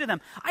shall say to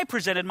them, I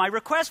presented my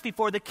request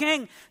before the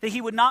king, that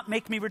he would not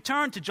make me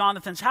return to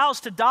Jonathan's house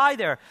to die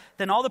there.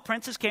 Then all the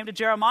princes came to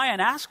Jeremiah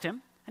and asked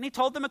him, and he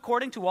told them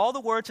according to all the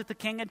words that the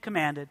king had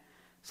commanded.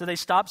 So they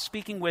stopped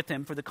speaking with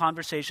him, for the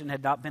conversation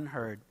had not been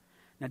heard.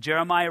 Now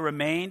Jeremiah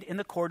remained in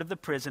the court of the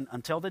prison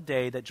until the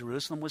day that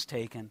Jerusalem was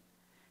taken,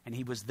 and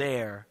he was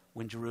there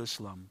when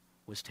Jerusalem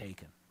was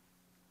taken.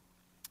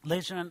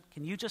 Ladies and gentlemen,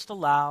 can you just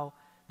allow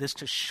this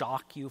to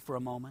shock you for a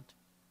moment?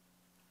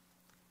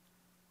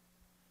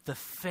 The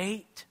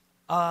fate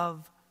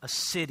of a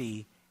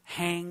city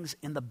hangs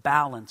in the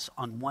balance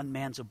on one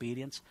man's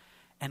obedience.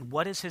 And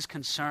what is his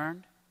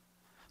concern?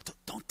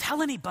 Don't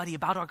tell anybody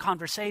about our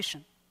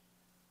conversation.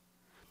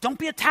 Don't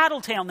be a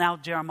tattletale now,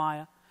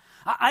 Jeremiah.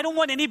 I don't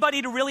want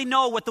anybody to really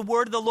know what the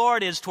word of the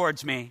Lord is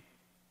towards me.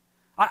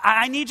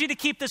 I need you to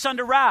keep this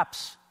under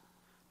wraps.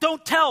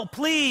 Don't tell,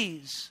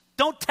 please.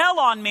 Don't tell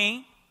on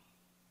me.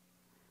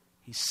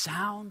 He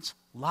sounds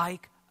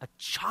like a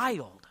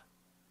child.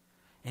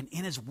 And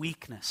in his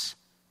weakness,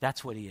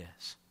 that's what he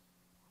is.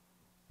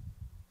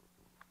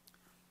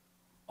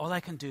 All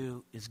I can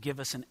do is give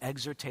us an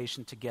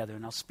exhortation together,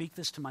 and I'll speak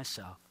this to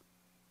myself.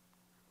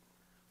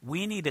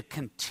 We need a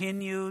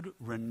continued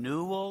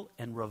renewal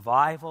and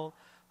revival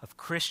of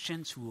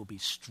Christians who will be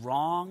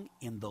strong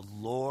in the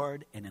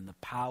Lord and in the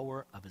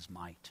power of his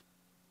might,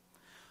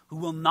 who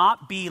will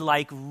not be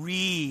like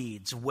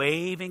reeds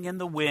waving in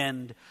the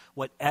wind.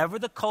 Whatever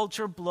the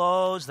culture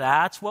blows,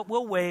 that's what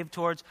we'll wave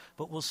towards,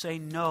 but we'll say,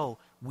 no,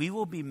 we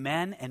will be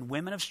men and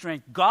women of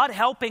strength, God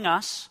helping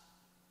us.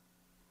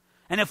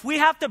 And if we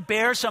have to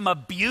bear some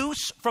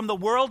abuse from the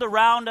world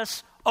around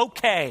us,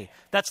 okay,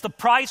 that's the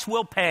price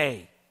we'll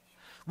pay.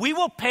 We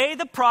will pay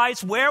the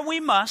price where we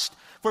must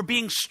for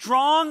being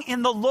strong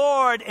in the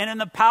Lord and in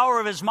the power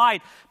of his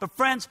might. But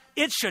friends,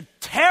 it should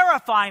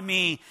terrify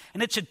me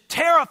and it should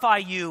terrify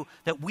you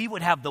that we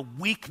would have the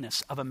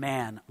weakness of a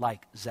man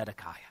like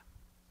Zedekiah.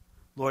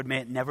 Lord, may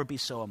it never be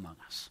so among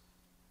us.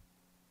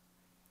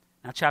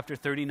 Now, chapter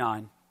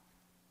 39.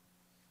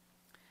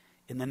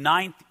 In the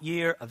 9th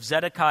year of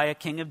Zedekiah,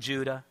 king of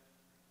Judah,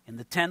 in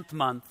the 10th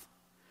month,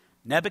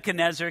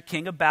 Nebuchadnezzar,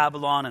 king of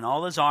Babylon, and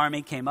all his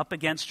army came up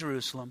against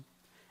Jerusalem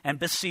and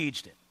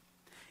besieged it.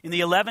 In the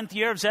 11th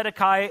year of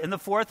Zedekiah, in the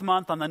 4th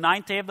month, on the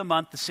 9th day of the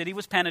month, the city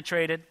was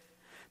penetrated.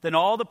 Then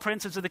all the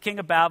princes of the king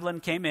of Babylon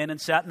came in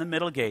and sat in the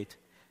middle gate,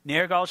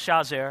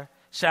 Nergal-Shazer,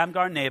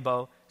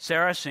 Samgar-Nebo,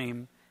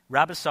 Sarashim,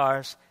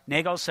 Rabasars,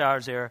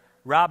 Negal-Sarzar,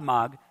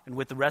 Rabmag, and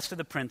with the rest of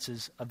the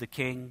princes of the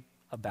king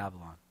of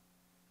Babylon.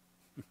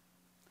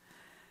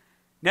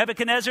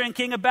 Nebuchadnezzar and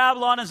king of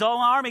Babylon and his whole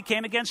army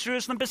came against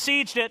Jerusalem,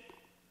 besieged it.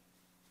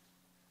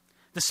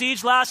 The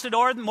siege lasted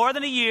more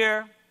than a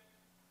year.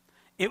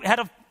 It had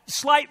a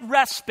slight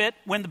respite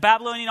when the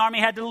Babylonian army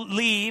had to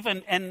leave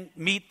and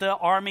meet the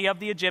army of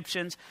the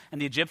Egyptians,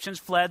 and the Egyptians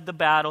fled the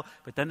battle,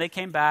 but then they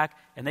came back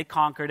and they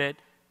conquered it,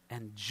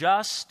 and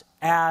just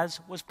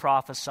as was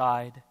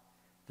prophesied,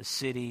 the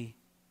city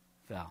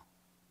fell.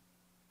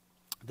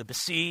 The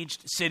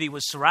besieged city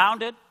was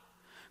surrounded,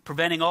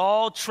 preventing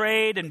all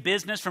trade and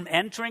business from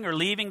entering or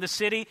leaving the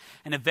city,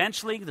 and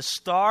eventually the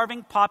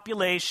starving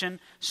population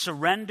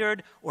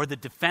surrendered, or the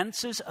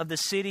defenses of the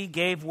city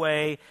gave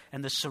way,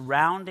 and the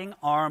surrounding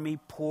army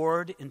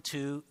poured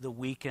into the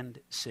weakened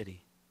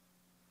city.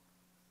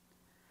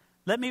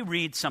 Let me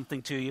read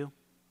something to you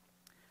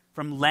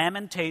from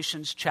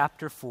Lamentations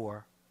chapter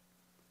 4,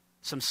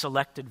 some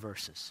selected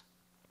verses.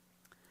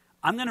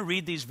 I'm going to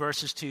read these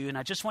verses to you, and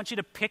I just want you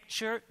to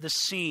picture the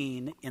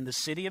scene in the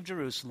city of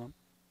Jerusalem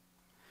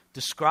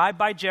described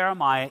by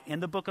Jeremiah in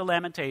the book of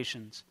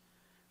Lamentations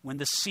when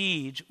the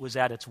siege was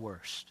at its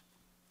worst.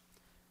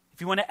 If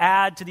you want to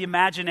add to the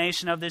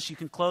imagination of this, you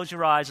can close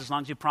your eyes as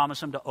long as you promise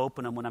them to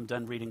open them when I'm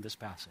done reading this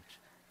passage.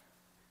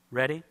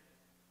 Ready?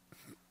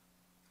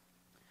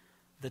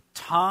 The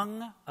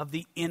tongue of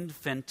the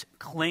infant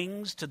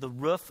clings to the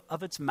roof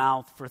of its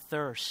mouth for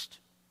thirst.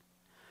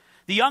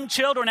 The young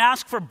children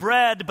ask for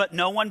bread, but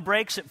no one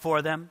breaks it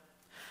for them.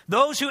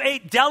 Those who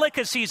ate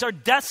delicacies are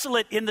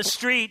desolate in the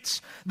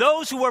streets.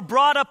 Those who were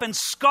brought up in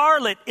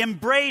scarlet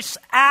embrace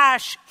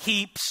ash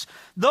heaps.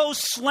 Those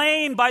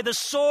slain by the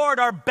sword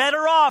are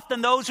better off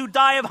than those who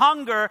die of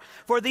hunger,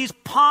 for these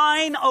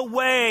pine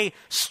away,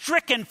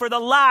 stricken for the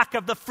lack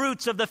of the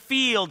fruits of the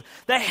field.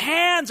 The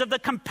hands of the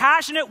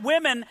compassionate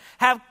women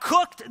have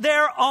cooked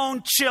their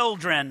own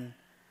children.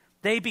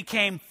 They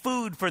became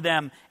food for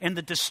them in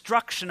the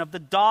destruction of the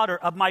daughter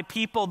of my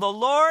people. The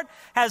Lord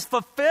has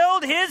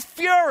fulfilled his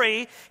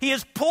fury. He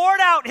has poured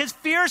out his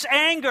fierce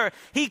anger.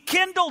 He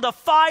kindled a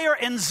fire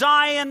in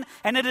Zion,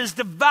 and it has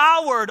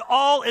devoured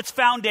all its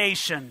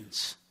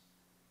foundations.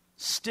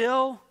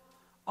 Still,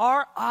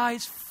 our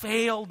eyes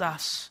failed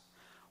us,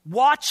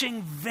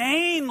 watching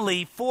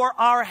vainly for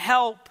our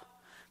help.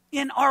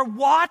 In our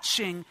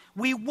watching,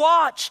 we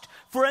watched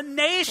for a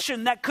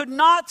nation that could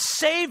not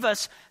save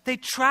us. They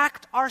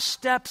tracked our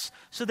steps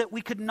so that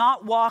we could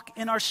not walk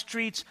in our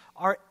streets.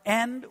 Our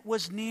end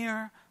was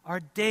near. Our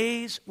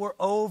days were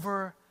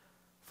over,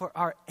 for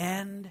our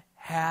end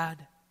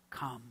had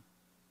come.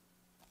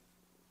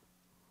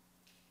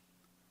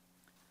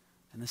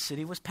 And the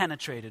city was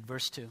penetrated,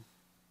 verse 2.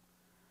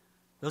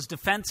 Those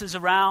defenses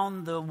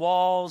around the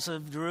walls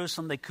of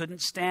Jerusalem, they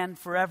couldn't stand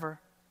forever.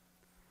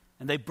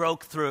 And they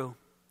broke through.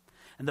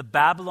 And the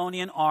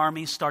Babylonian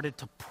army started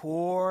to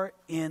pour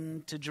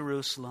into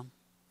Jerusalem.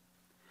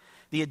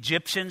 The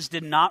Egyptians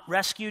did not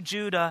rescue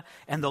Judah,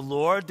 and the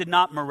Lord did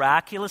not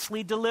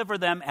miraculously deliver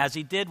them as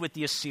he did with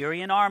the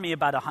Assyrian army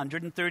about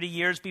 130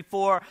 years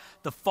before.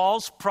 The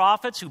false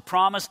prophets who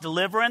promised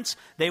deliverance,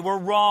 they were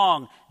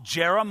wrong.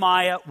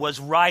 Jeremiah was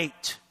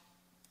right.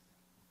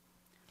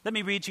 Let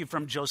me read to you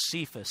from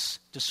Josephus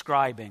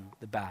describing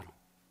the battle.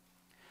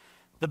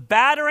 The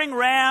battering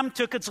ram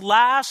took its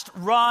last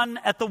run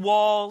at the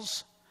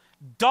walls.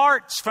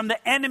 Darts from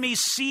the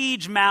enemy's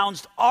siege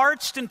mounds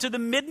arched into the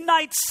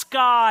midnight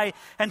sky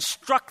and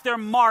struck their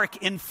mark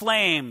in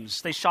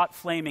flames. They shot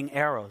flaming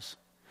arrows.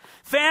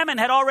 Famine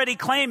had already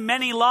claimed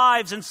many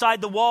lives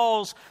inside the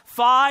walls.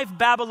 5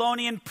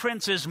 Babylonian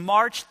princes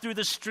marched through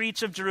the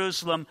streets of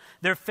Jerusalem,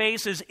 their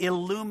faces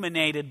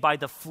illuminated by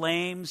the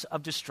flames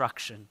of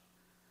destruction.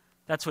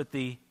 That's what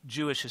the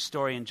Jewish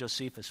historian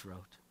Josephus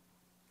wrote.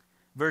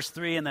 Verse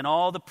 3, and then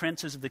all the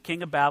princes of the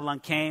king of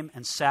Babylon came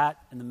and sat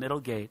in the middle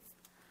gate.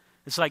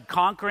 It's like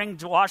conquering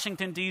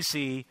Washington,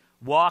 D.C.,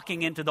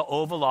 walking into the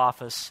Oval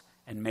Office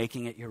and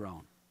making it your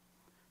own.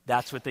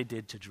 That's what they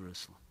did to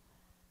Jerusalem.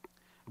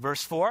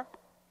 Verse 4.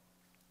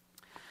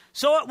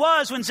 So it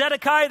was when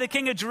Zedekiah the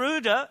king of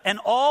Judah and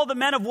all the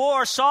men of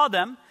war saw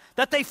them,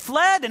 that they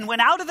fled and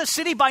went out of the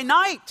city by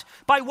night,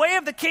 by way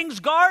of the king's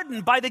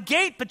garden, by the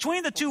gate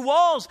between the two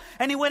walls.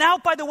 And he went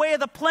out by the way of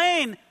the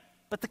plain.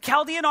 But the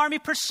Chaldean army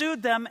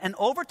pursued them and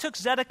overtook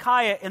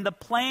Zedekiah in the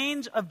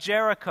plains of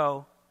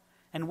Jericho.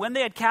 And when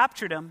they had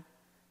captured him,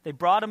 they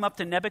brought him up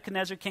to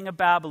Nebuchadnezzar, king of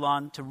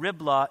Babylon, to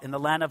Riblah in the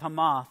land of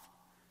Hamath,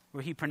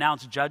 where he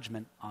pronounced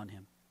judgment on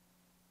him.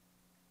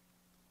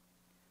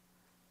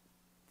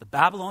 The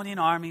Babylonian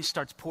army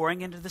starts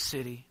pouring into the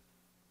city.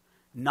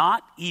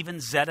 Not even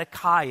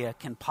Zedekiah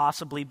can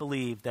possibly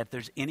believe that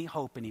there's any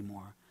hope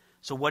anymore.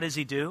 So what does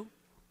he do?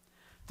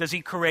 Does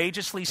he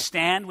courageously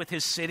stand with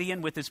his city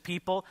and with his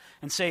people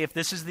and say, if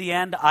this is the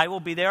end, I will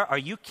be there? Are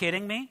you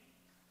kidding me?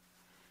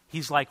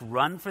 He's like,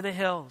 run for the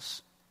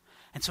hills.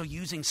 And so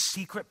using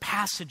secret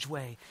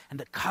passageway and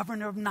the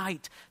cover of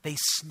night, they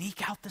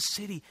sneak out the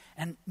city.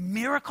 And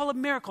miracle of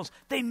miracles,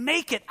 they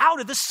make it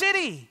out of the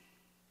city.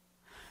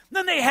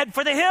 Then they head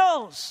for the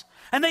hills.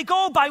 And they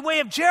go by way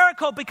of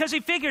Jericho because he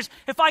figures,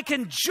 if I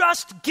can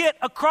just get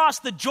across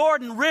the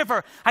Jordan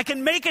River, I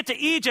can make it to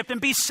Egypt and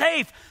be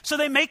safe. So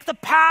they make the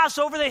pass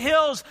over the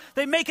hills.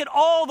 They make it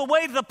all the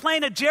way to the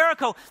plain of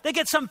Jericho. They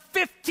get some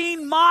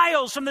 15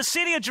 miles from the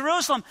city of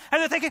Jerusalem.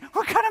 And they're thinking,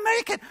 we're going to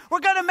make it. We're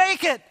going to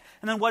make it.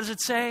 And then what does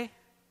it say?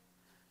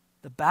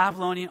 The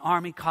Babylonian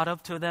army caught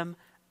up to them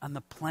on the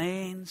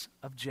plains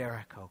of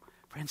Jericho.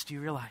 Friends, do you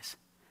realize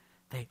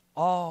they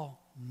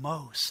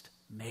almost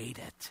made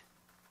it?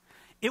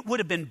 It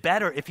would have been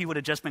better if he would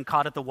have just been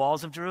caught at the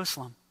walls of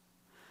Jerusalem.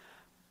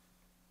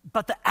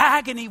 But the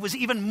agony was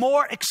even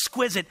more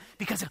exquisite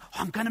because,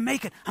 I'm going to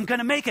make it. I'm going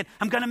to make it.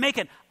 I'm going to make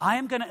it. I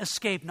am going to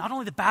escape not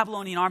only the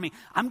Babylonian army,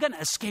 I'm going to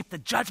escape the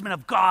judgment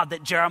of God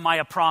that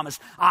Jeremiah promised.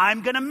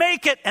 I'm going to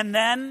make it. And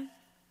then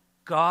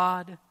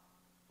God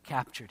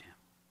captured him.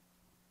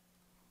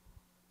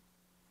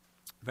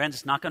 Friends,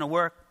 it's not going to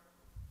work.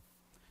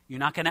 You're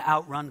not going to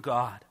outrun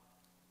God.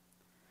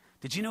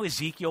 Did you know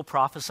Ezekiel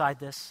prophesied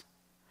this?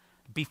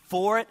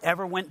 Before it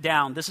ever went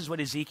down, this is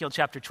what Ezekiel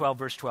chapter 12,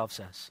 verse 12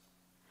 says.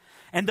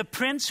 And the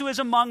prince who is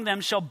among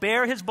them shall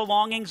bear his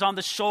belongings on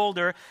the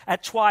shoulder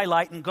at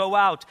twilight and go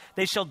out.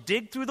 They shall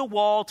dig through the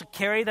wall to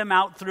carry them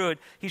out through it.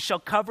 He shall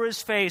cover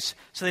his face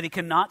so that he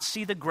cannot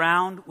see the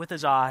ground with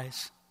his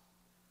eyes.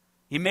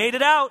 He made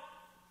it out.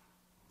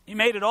 He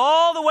made it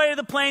all the way to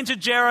the plains of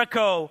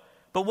Jericho.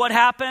 But what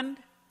happened?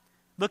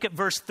 Look at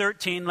verse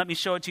 13. Let me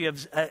show it to you.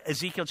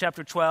 Ezekiel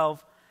chapter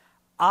 12.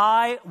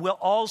 I will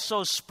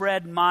also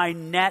spread my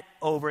net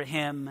over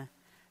him,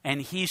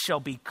 and he shall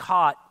be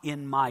caught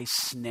in my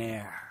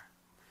snare.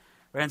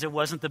 Friends, it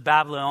wasn't the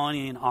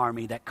Babylonian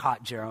army that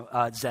caught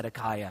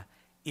Zedekiah.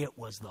 It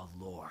was the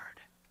Lord.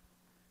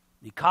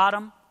 He caught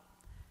him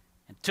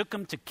and took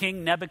him to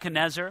King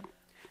Nebuchadnezzar.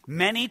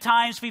 Many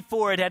times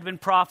before it had been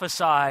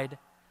prophesied,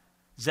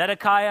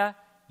 Zedekiah,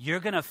 you're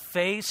going to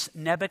face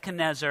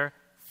Nebuchadnezzar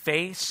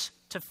face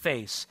to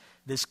face,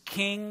 this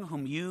king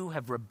whom you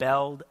have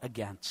rebelled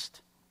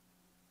against.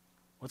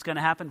 What's going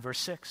to happen? Verse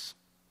 6.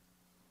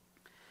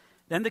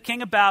 Then the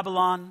king of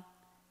Babylon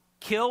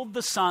killed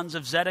the sons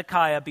of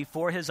Zedekiah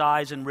before his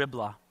eyes in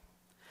Riblah.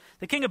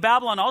 The king of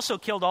Babylon also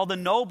killed all the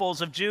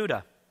nobles of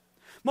Judah.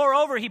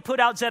 Moreover, he put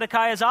out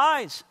Zedekiah's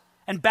eyes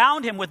and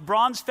bound him with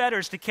bronze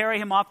fetters to carry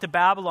him off to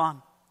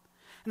Babylon.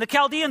 And the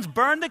Chaldeans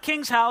burned the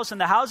king's house and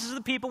the houses of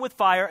the people with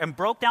fire and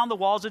broke down the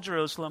walls of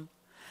Jerusalem.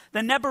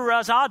 Then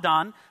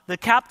Nebuzaradan, the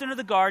captain of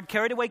the guard,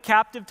 carried away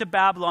captive to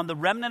Babylon the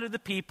remnant of the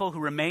people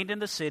who remained in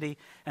the city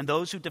and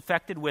those who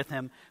defected with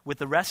him, with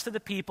the rest of the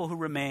people who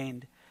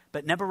remained.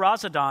 But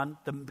Nebuzaradan,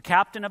 the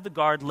captain of the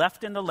guard,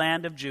 left in the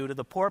land of Judah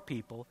the poor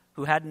people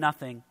who had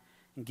nothing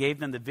and gave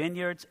them the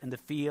vineyards and the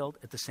field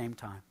at the same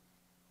time.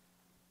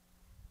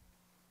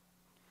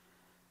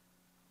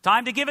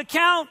 Time to give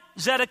account,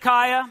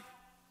 Zedekiah.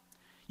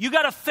 You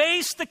got to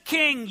face the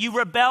king you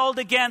rebelled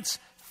against,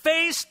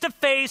 face to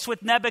face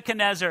with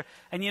Nebuchadnezzar.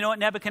 And you know what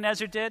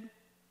Nebuchadnezzar did?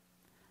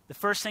 The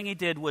first thing he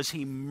did was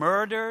he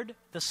murdered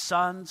the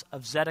sons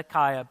of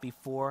Zedekiah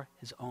before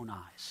his own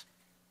eyes.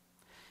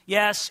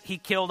 Yes, he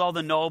killed all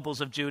the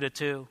nobles of Judah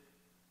too.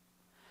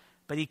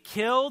 But he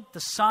killed the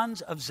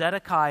sons of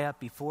Zedekiah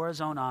before his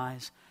own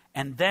eyes.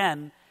 And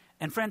then,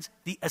 and friends,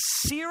 the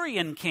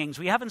Assyrian kings,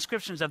 we have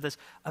inscriptions of this,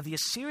 of the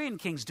Assyrian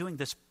kings doing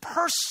this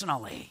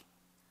personally.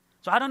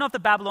 So I don't know if the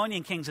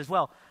Babylonian kings as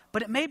well,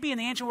 but it may be in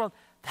the ancient world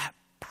that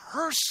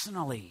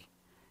personally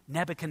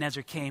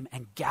Nebuchadnezzar came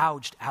and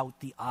gouged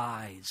out the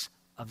eyes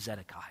of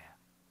Zedekiah.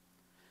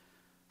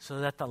 So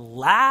that the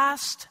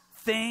last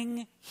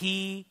thing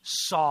he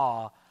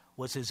saw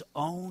was his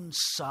own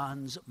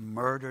sons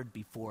murdered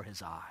before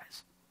his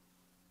eyes.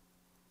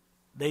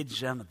 Ladies and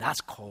gentlemen,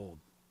 that's cold.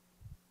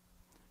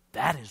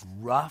 That is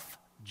rough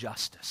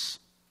justice.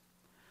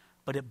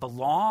 But it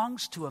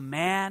belongs to a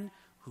man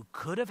who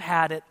could have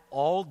had it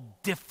all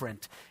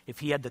different if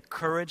he had the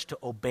courage to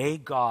obey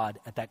God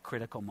at that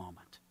critical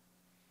moment.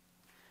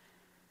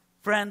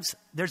 Friends,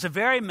 there's a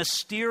very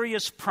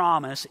mysterious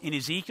promise in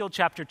Ezekiel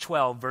chapter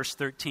 12, verse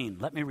 13.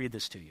 Let me read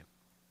this to you.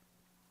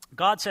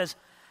 God says,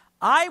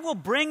 I will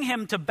bring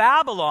him to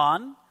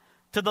Babylon,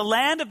 to the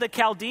land of the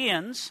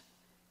Chaldeans,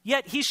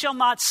 yet he shall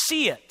not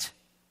see it,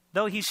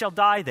 though he shall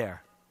die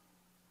there.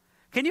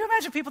 Can you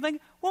imagine people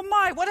thinking, well,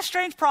 what a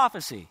strange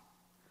prophecy.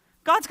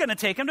 God's going to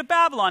take him to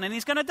Babylon and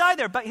he's going to die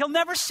there, but he'll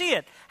never see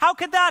it. How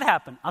could that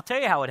happen? I'll tell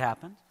you how it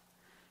happened.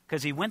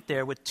 Because he went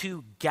there with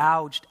 2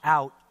 gouged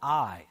out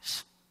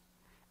eyes.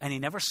 And he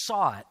never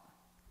saw it,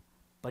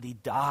 but he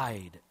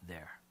died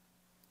there.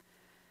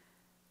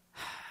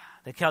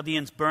 The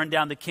Chaldeans burned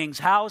down the king's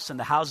house and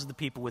the houses of the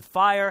people with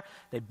fire.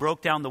 They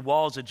broke down the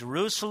walls of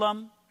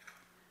Jerusalem.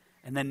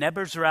 And then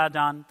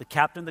Nebuzaradan, the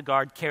captain of the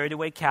guard, carried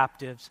away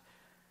captives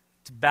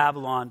to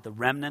Babylon, the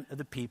remnant of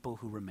the people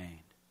who remained.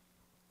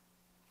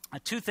 Now,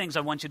 2 things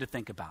I want you to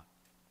think about.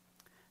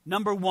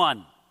 Number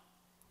 1,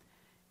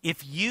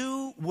 if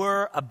you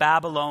were a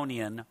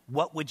Babylonian,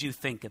 what would you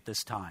think at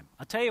this time?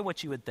 I'll tell you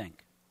what you would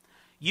think.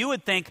 You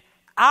would think,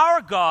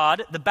 our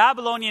God, the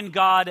Babylonian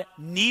god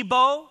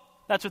Nebo,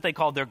 that's what they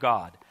called their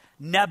god.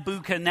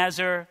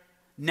 Nebuchadnezzar,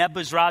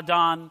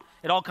 Nebuzaradan,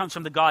 it all comes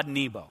from the god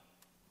Nebo.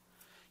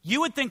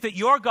 You would think that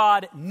your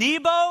God,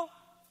 Nebo,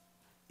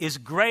 is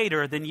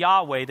greater than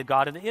Yahweh, the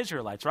God of the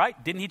Israelites,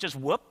 right? Didn't he just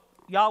whoop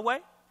Yahweh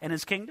and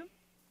his kingdom?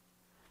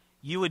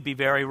 You would be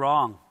very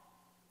wrong.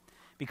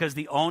 Because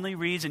the only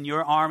reason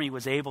your army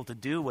was able to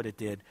do what it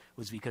did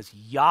was because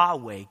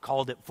Yahweh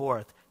called it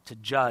forth to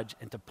judge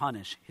and to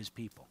punish his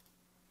people.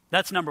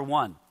 That's number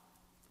 1.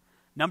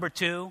 Number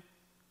 2,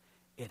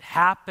 it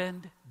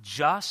happened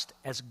just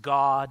as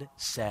God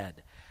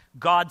said.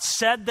 God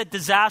said that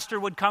disaster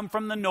would come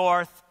from the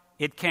north.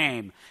 It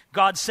came.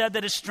 God said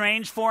that a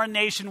strange foreign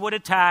nation would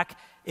attack.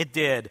 It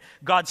did.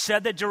 God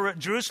said that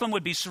Jerusalem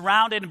would be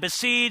surrounded and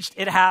besieged.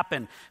 It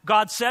happened.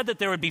 God said that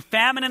there would be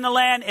famine in the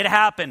land. It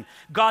happened.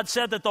 God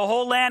said that the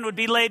whole land would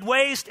be laid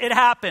waste. It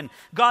happened.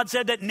 God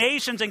said that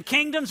nations and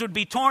kingdoms would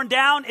be torn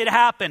down. It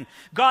happened.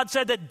 God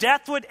said that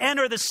death would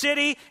enter the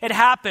city. It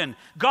happened.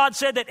 God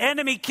said that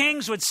enemy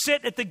kings would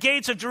sit at the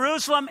gates of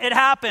Jerusalem. It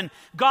happened.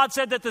 God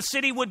said that the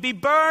city would be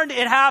burned.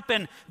 It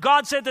happened.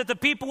 God said that the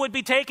people would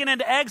be taken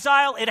into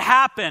exile. It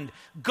happened.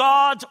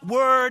 God's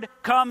word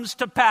comes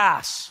to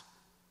pass.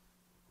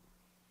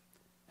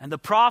 And the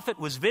prophet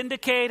was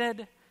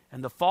vindicated,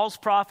 and the false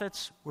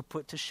prophets were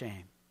put to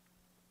shame.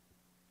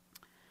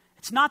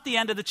 It's not the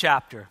end of the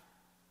chapter,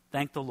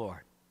 thank the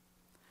Lord.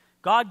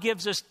 God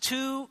gives us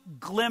 2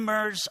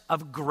 glimmers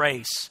of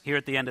grace here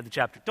at the end of the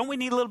chapter. Don't we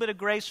need a little bit of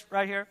grace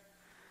right here?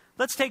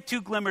 Let's take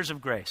 2 glimmers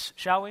of grace,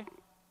 shall we?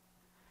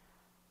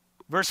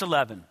 Verse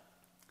 11.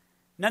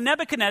 Now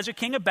Nebuchadnezzar,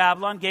 king of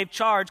Babylon, gave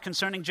charge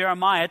concerning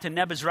Jeremiah to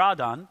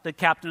Nebuzaradan, the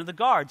captain of the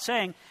guard,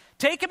 saying,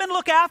 take him and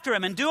look after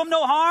him, and do him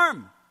no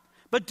harm,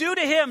 but do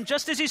to him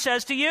just as he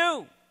says to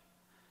you.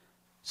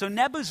 So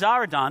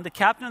Nebuzaradan, the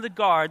captain of the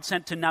guard,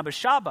 sent to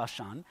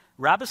Nabusherbashan,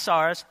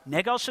 Rabsaris,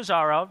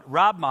 Negal-Shazarah,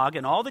 Rabmag,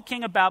 and all the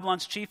king of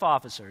Babylon's chief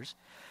officers.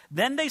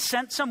 Then they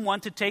sent someone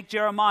to take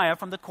Jeremiah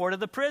from the court of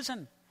the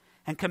prison,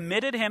 and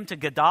committed him to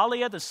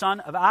Gedaliah, the son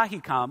of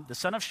Ahikam, the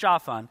son of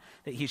Shaphan,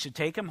 that he should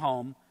take him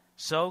home.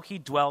 So he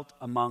dwelt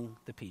among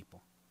the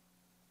people.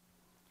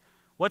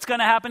 What's going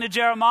to happen to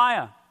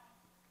Jeremiah?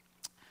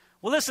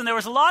 Well, listen, there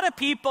was a lot of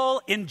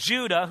people in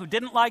Judah who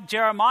didn't like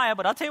Jeremiah,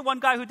 but I'll tell you one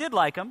guy who did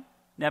like him,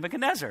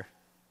 Nebuchadnezzar.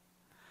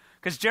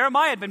 Because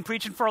Jeremiah had been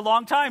preaching for a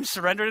long time,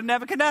 surrender to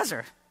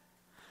Nebuchadnezzar.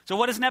 So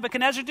what does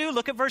Nebuchadnezzar do?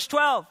 Look at verse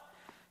 12.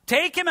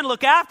 Take him and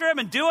look after him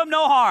and do him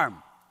no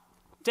harm.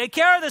 Take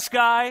care of this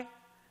guy.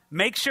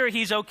 Make sure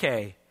he's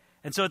okay.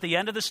 And so at the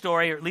end of the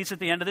story, or at least at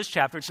the end of this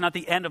chapter, it's not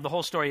the end of the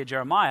whole story of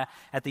Jeremiah.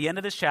 At the end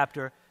of this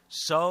chapter,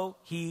 so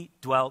he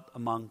dwelt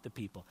among the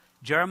people.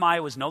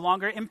 Jeremiah was no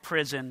longer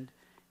imprisoned.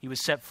 He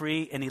was set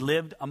free, and he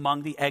lived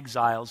among the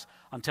exiles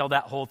until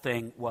that whole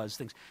thing was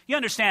things. You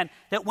understand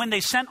that when they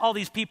sent all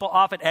these people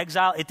off at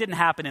exile, it didn't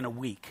happen in a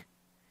week.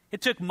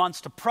 It took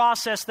months to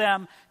process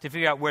them, to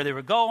figure out where they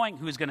were going,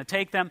 who was going to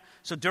take them.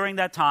 So during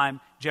that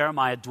time,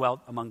 Jeremiah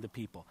dwelt among the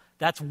people.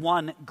 That's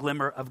one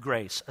glimmer of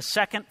grace. A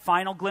second,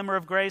 final glimmer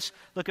of grace,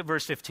 look at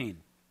verse 15.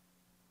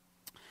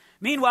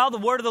 Meanwhile, the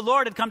word of the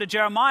Lord had come to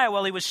Jeremiah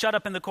while he was shut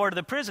up in the court of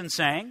the prison,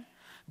 saying,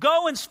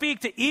 go and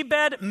speak to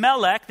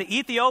Ebed-Melech, the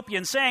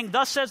Ethiopian, saying,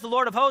 thus says the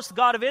Lord of hosts, the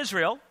God of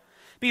Israel,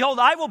 behold,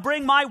 I will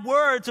bring my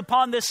words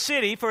upon this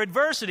city for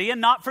adversity and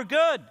not for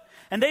good,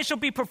 and they shall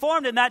be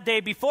performed in that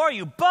day before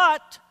you.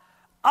 But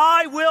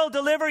I will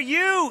deliver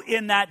you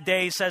in that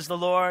day, says the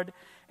Lord,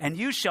 and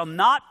you shall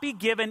not be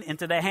given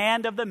into the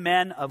hand of the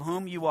men of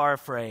whom you are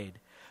afraid.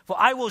 For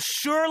I will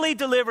surely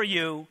deliver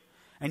you,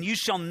 and you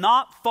shall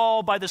not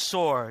fall by the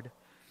sword,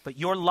 but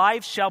your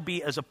life shall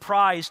be as a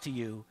prize to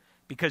you,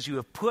 because you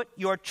have put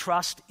your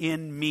trust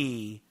in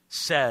me,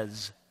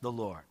 says the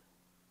Lord.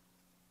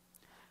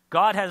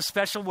 God has a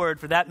special word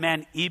for that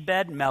man,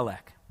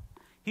 Ebed-Melech.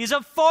 He's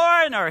a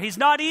foreigner. He's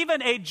not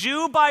even a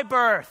Jew by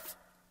birth.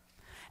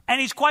 And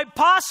he's quite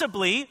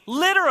possibly,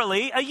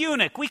 literally, a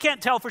eunuch. We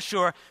can't tell for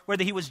sure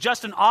whether he was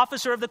just an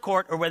officer of the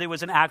court or whether he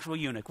was an actual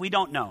eunuch. We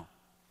don't know.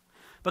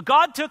 But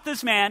God took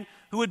this man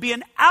who would be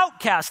an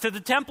outcast to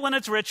the temple and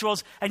its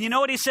rituals, and you know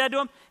what he said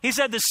to him? He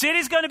said, the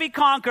city's going to be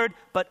conquered,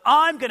 but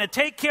I'm going to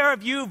take care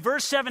of you.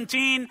 Verse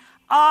 17,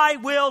 I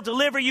will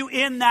deliver you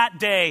in that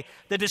day.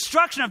 The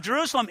destruction of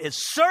Jerusalem is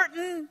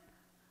certain,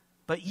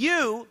 but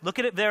you, look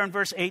at it there in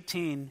verse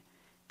 18,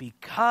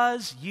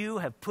 because you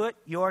have put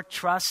your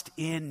trust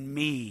in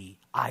me,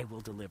 I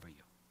will deliver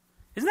you.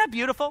 Isn't that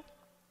beautiful?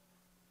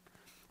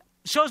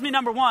 It shows me,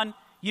 number one,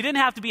 you didn't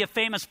have to be a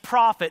famous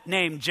prophet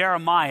named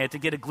Jeremiah to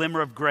get a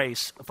glimmer of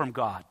grace from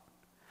God.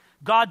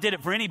 God did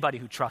it for anybody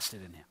who trusted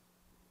in him.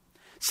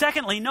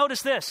 Secondly,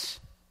 notice this.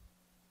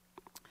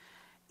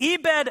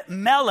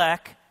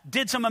 Ebed-Melech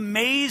did some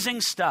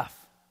amazing stuff.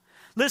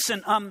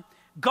 Listen,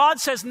 God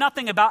says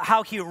nothing about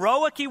how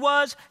heroic he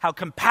was, how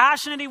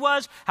compassionate he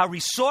was, how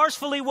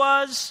resourceful he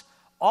was.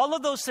 All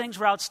of those things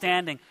were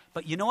outstanding.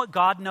 But you know what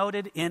God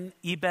noted in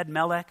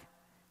Ebed-Melech?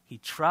 He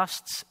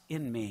trusts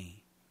in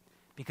me,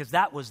 because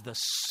that was the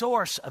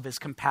source of his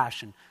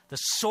compassion, the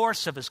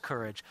source of his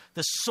courage,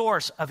 the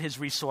source of his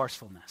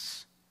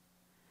resourcefulness.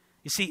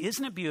 You see,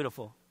 isn't it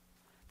beautiful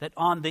that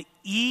on the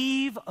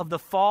eve of the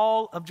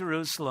fall of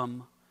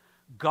Jerusalem,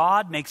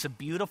 God makes a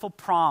beautiful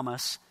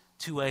promise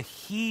to a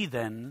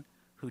heathen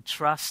who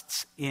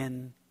trusts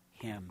in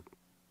him.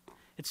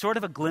 It's sort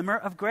of a glimmer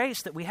of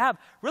grace that we have,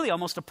 really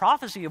almost a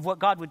prophecy of what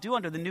God would do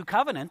under the new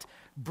covenant,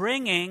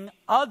 bringing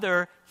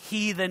other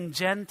heathen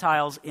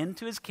Gentiles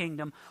into his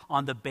kingdom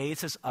on the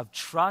basis of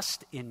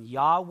trust in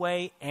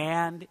Yahweh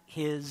and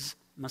his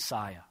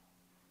Messiah.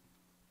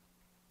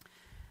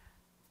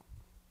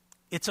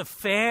 It's a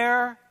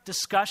fair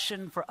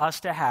discussion for us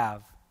to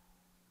have.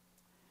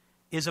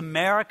 Is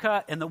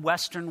America and the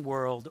Western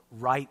world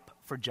ripe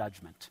for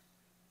judgment?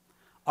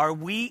 Are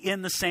we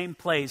in the same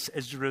place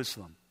as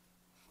Jerusalem?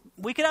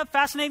 We could have a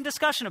fascinating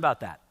discussion about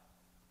that.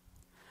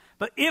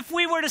 But if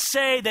we were to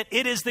say that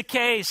it is the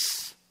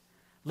case,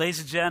 ladies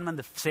and gentlemen,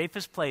 the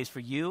safest place for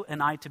you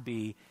and I to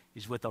be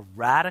is with a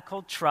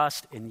radical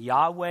trust in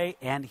Yahweh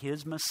and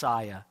his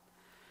Messiah,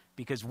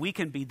 because we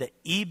can be the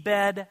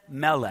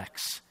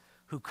Ebed-Melechs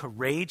who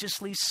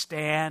courageously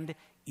stand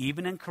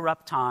even in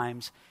corrupt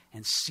times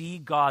and see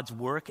God's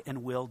work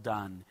and will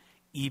done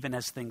even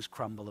as things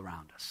crumble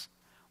around us.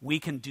 We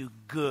can do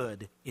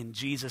good in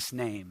Jesus'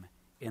 name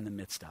in the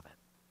midst of it.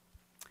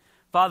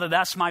 Father,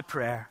 that's my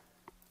prayer.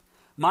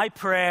 My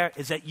prayer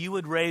is that you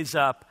would raise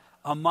up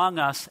among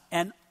us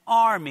an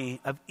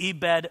army of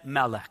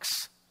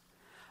Ebed-Melechs,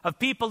 of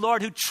people,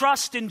 Lord, who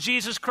trust in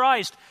Jesus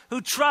Christ, who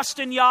trust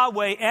in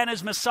Yahweh and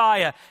his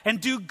Messiah,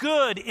 and do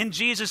good in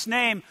Jesus'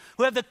 name,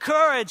 who have the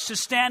courage to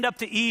stand up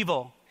to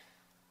evil.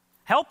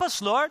 Help us,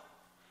 Lord.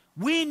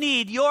 We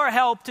need your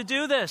help to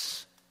do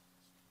this.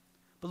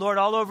 But Lord,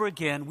 all over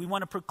again, we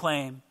want to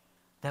proclaim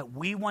that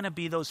we want to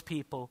be those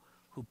people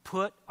who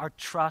put our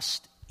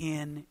trust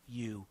in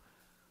you.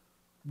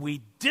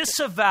 We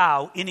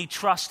disavow any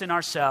trust in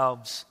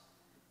ourselves,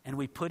 and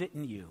we put it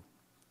in you.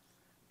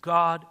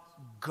 God,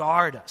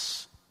 guard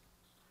us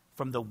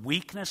from the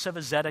weakness of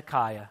a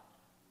Zedekiah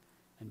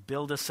and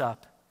build us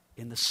up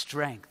in the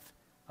strength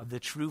of the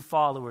true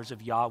followers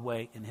of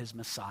Yahweh and his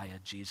Messiah,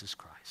 Jesus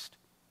Christ.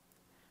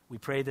 We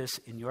pray this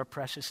in your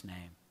precious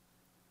name.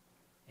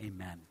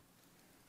 Amen.